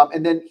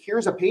 And then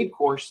here's a paid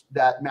course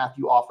that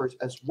Matthew offers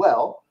as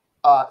well.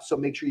 So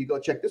make sure you go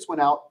check this one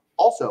out.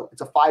 Also,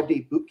 it's a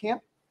 5-day boot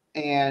camp,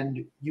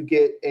 and you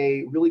get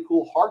a really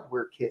cool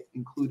hardware kit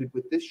included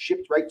with this,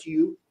 shipped right to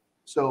you.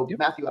 So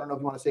Matthew, I don't know if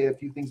you want to say a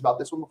few things about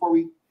this one before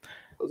we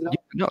close it out.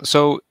 No,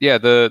 so yeah,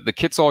 the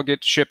kits all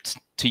get shipped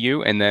to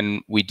you, and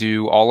then we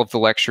do all of the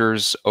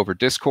lectures over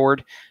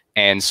Discord.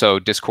 And so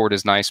Discord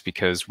is nice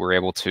because we're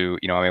able to,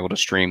 I'm able to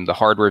stream the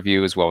hardware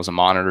view as well as a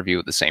monitor view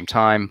at the same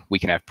time. We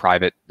can have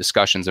private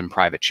discussions and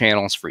private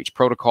channels for each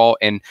protocol,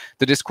 and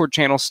the Discord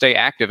channels stay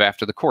active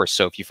after the course.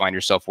 So if you find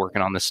yourself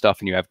working on this stuff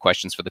and you have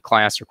questions for the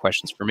class or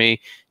questions for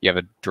me, you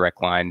have a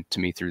direct line to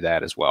me through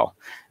that as well.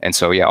 And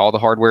so yeah, all the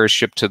hardware is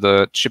shipped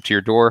to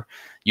your door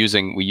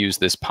we use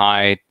this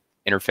Pi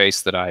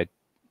interface that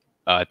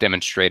I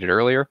demonstrated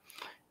earlier.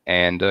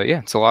 And yeah,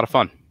 it's a lot of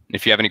fun.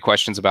 If you have any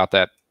questions about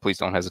that, please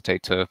don't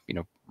hesitate to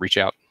reach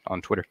out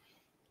on Twitter.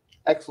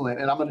 Excellent.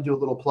 And I'm going to do a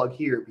little plug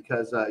here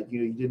because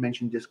you did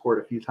mention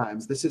Discord a few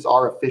times. This is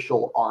our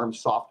official ARM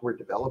software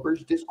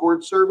developers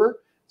Discord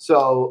server.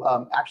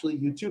 So actually,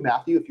 you too,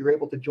 Matthew, if you're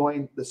able to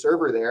join the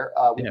server there,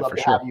 we'd love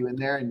to have you in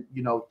there. And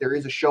there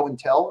is a show and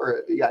tell,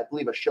 or I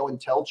believe a show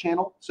and tell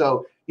channel.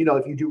 So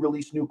if you do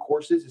release new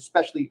courses,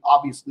 especially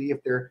obviously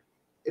if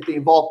they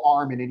involve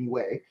ARM in any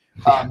way,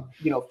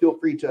 feel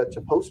free to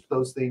post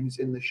those things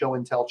in the show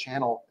and tell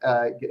channel,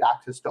 get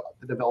access to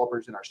the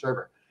developers in our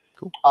server.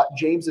 Cool.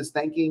 James is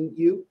thanking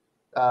you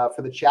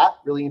for the chat.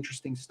 Really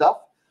interesting stuff.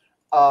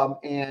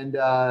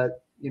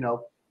 You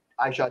know,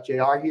 I Shot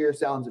JR here.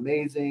 Sounds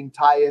amazing.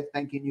 Tyeth,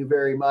 thanking you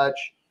very much.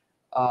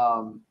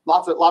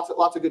 Lots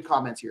of good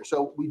comments here.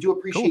 So we do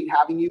appreciate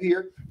having you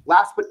here.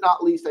 Last but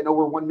not least, I know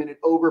we're 1 minute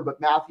over, but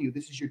Matthew,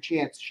 this is your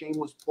chance.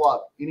 Shameless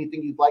plug.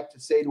 Anything you'd like to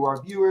say to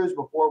our viewers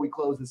before we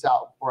close this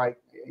out, before I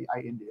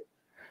end it?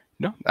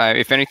 No,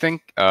 if anything,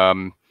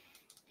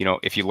 you know,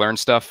 if you learn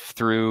stuff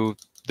through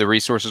the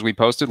resources we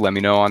posted, let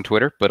me know on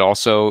Twitter, but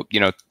also, you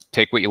know,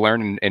 take what you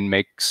learn and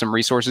make some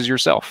resources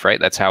yourself, right?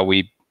 That's how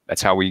we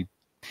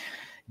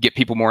get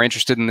people more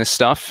interested in this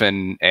stuff.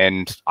 And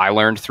I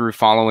learned through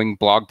following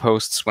blog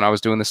posts when I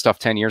was doing this stuff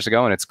 10 years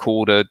ago, and it's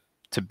cool to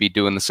be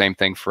doing the same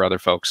thing for other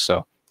folks.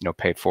 So, you know,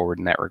 pay it forward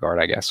in that regard,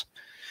 I guess.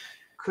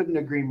 Couldn't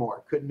agree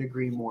more. Couldn't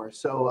agree more.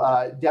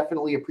 So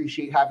definitely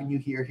appreciate having you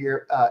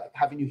here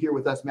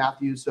with us,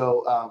 Matthew.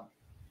 So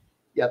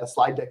yeah, the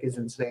slide deck is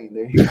insane.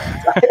 There you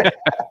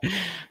go.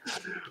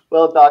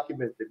 Well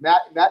documented.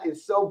 Matt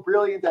is so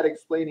brilliant at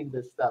explaining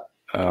this stuff.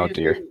 Oh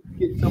dear.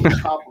 Get so many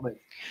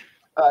compliments.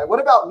 What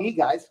about me,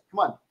 guys? Come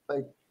on.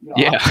 Like, you know,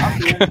 yeah.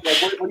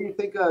 Like, what do you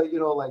think? You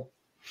know, like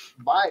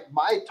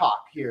my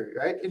talk here,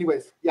 right?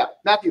 Anyways, yeah,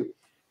 Matthew,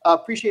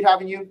 appreciate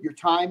having you. Your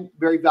time,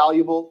 very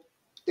valuable.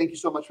 Thank you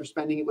so much for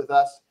spending it with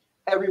us.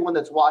 Everyone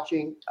that's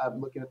watching, I'm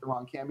looking at the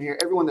wrong camera here.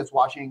 Everyone that's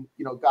watching,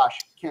 you know, gosh,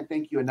 can't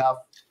thank you enough.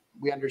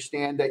 We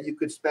understand that you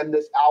could spend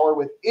this hour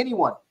with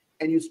anyone,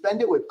 and you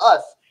spend it with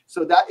us.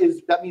 So that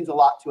means a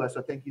lot to us.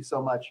 So thank you so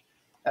much.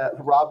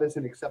 Rob is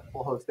an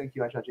acceptable host. Thank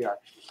you, Aisha JR.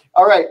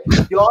 All right.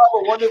 You all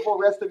have a wonderful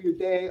rest of your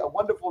day, a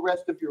wonderful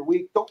rest of your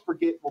week. Don't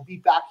forget, we'll be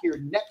back here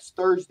next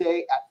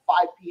Thursday at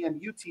 5 p.m.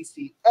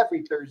 UTC,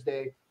 every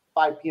Thursday,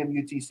 5 p.m.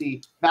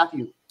 UTC.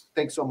 Matthew,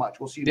 thanks so much.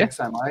 We'll see you next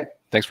time. All right.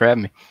 Thanks for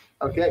having me.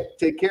 Okay.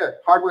 Take care.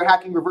 Hardware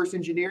Hacking Reverse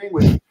Engineering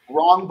with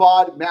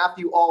Wrongbod,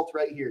 Matthew Alt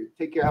right here.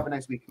 Take care. Have a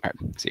nice week. All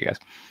right. See you guys.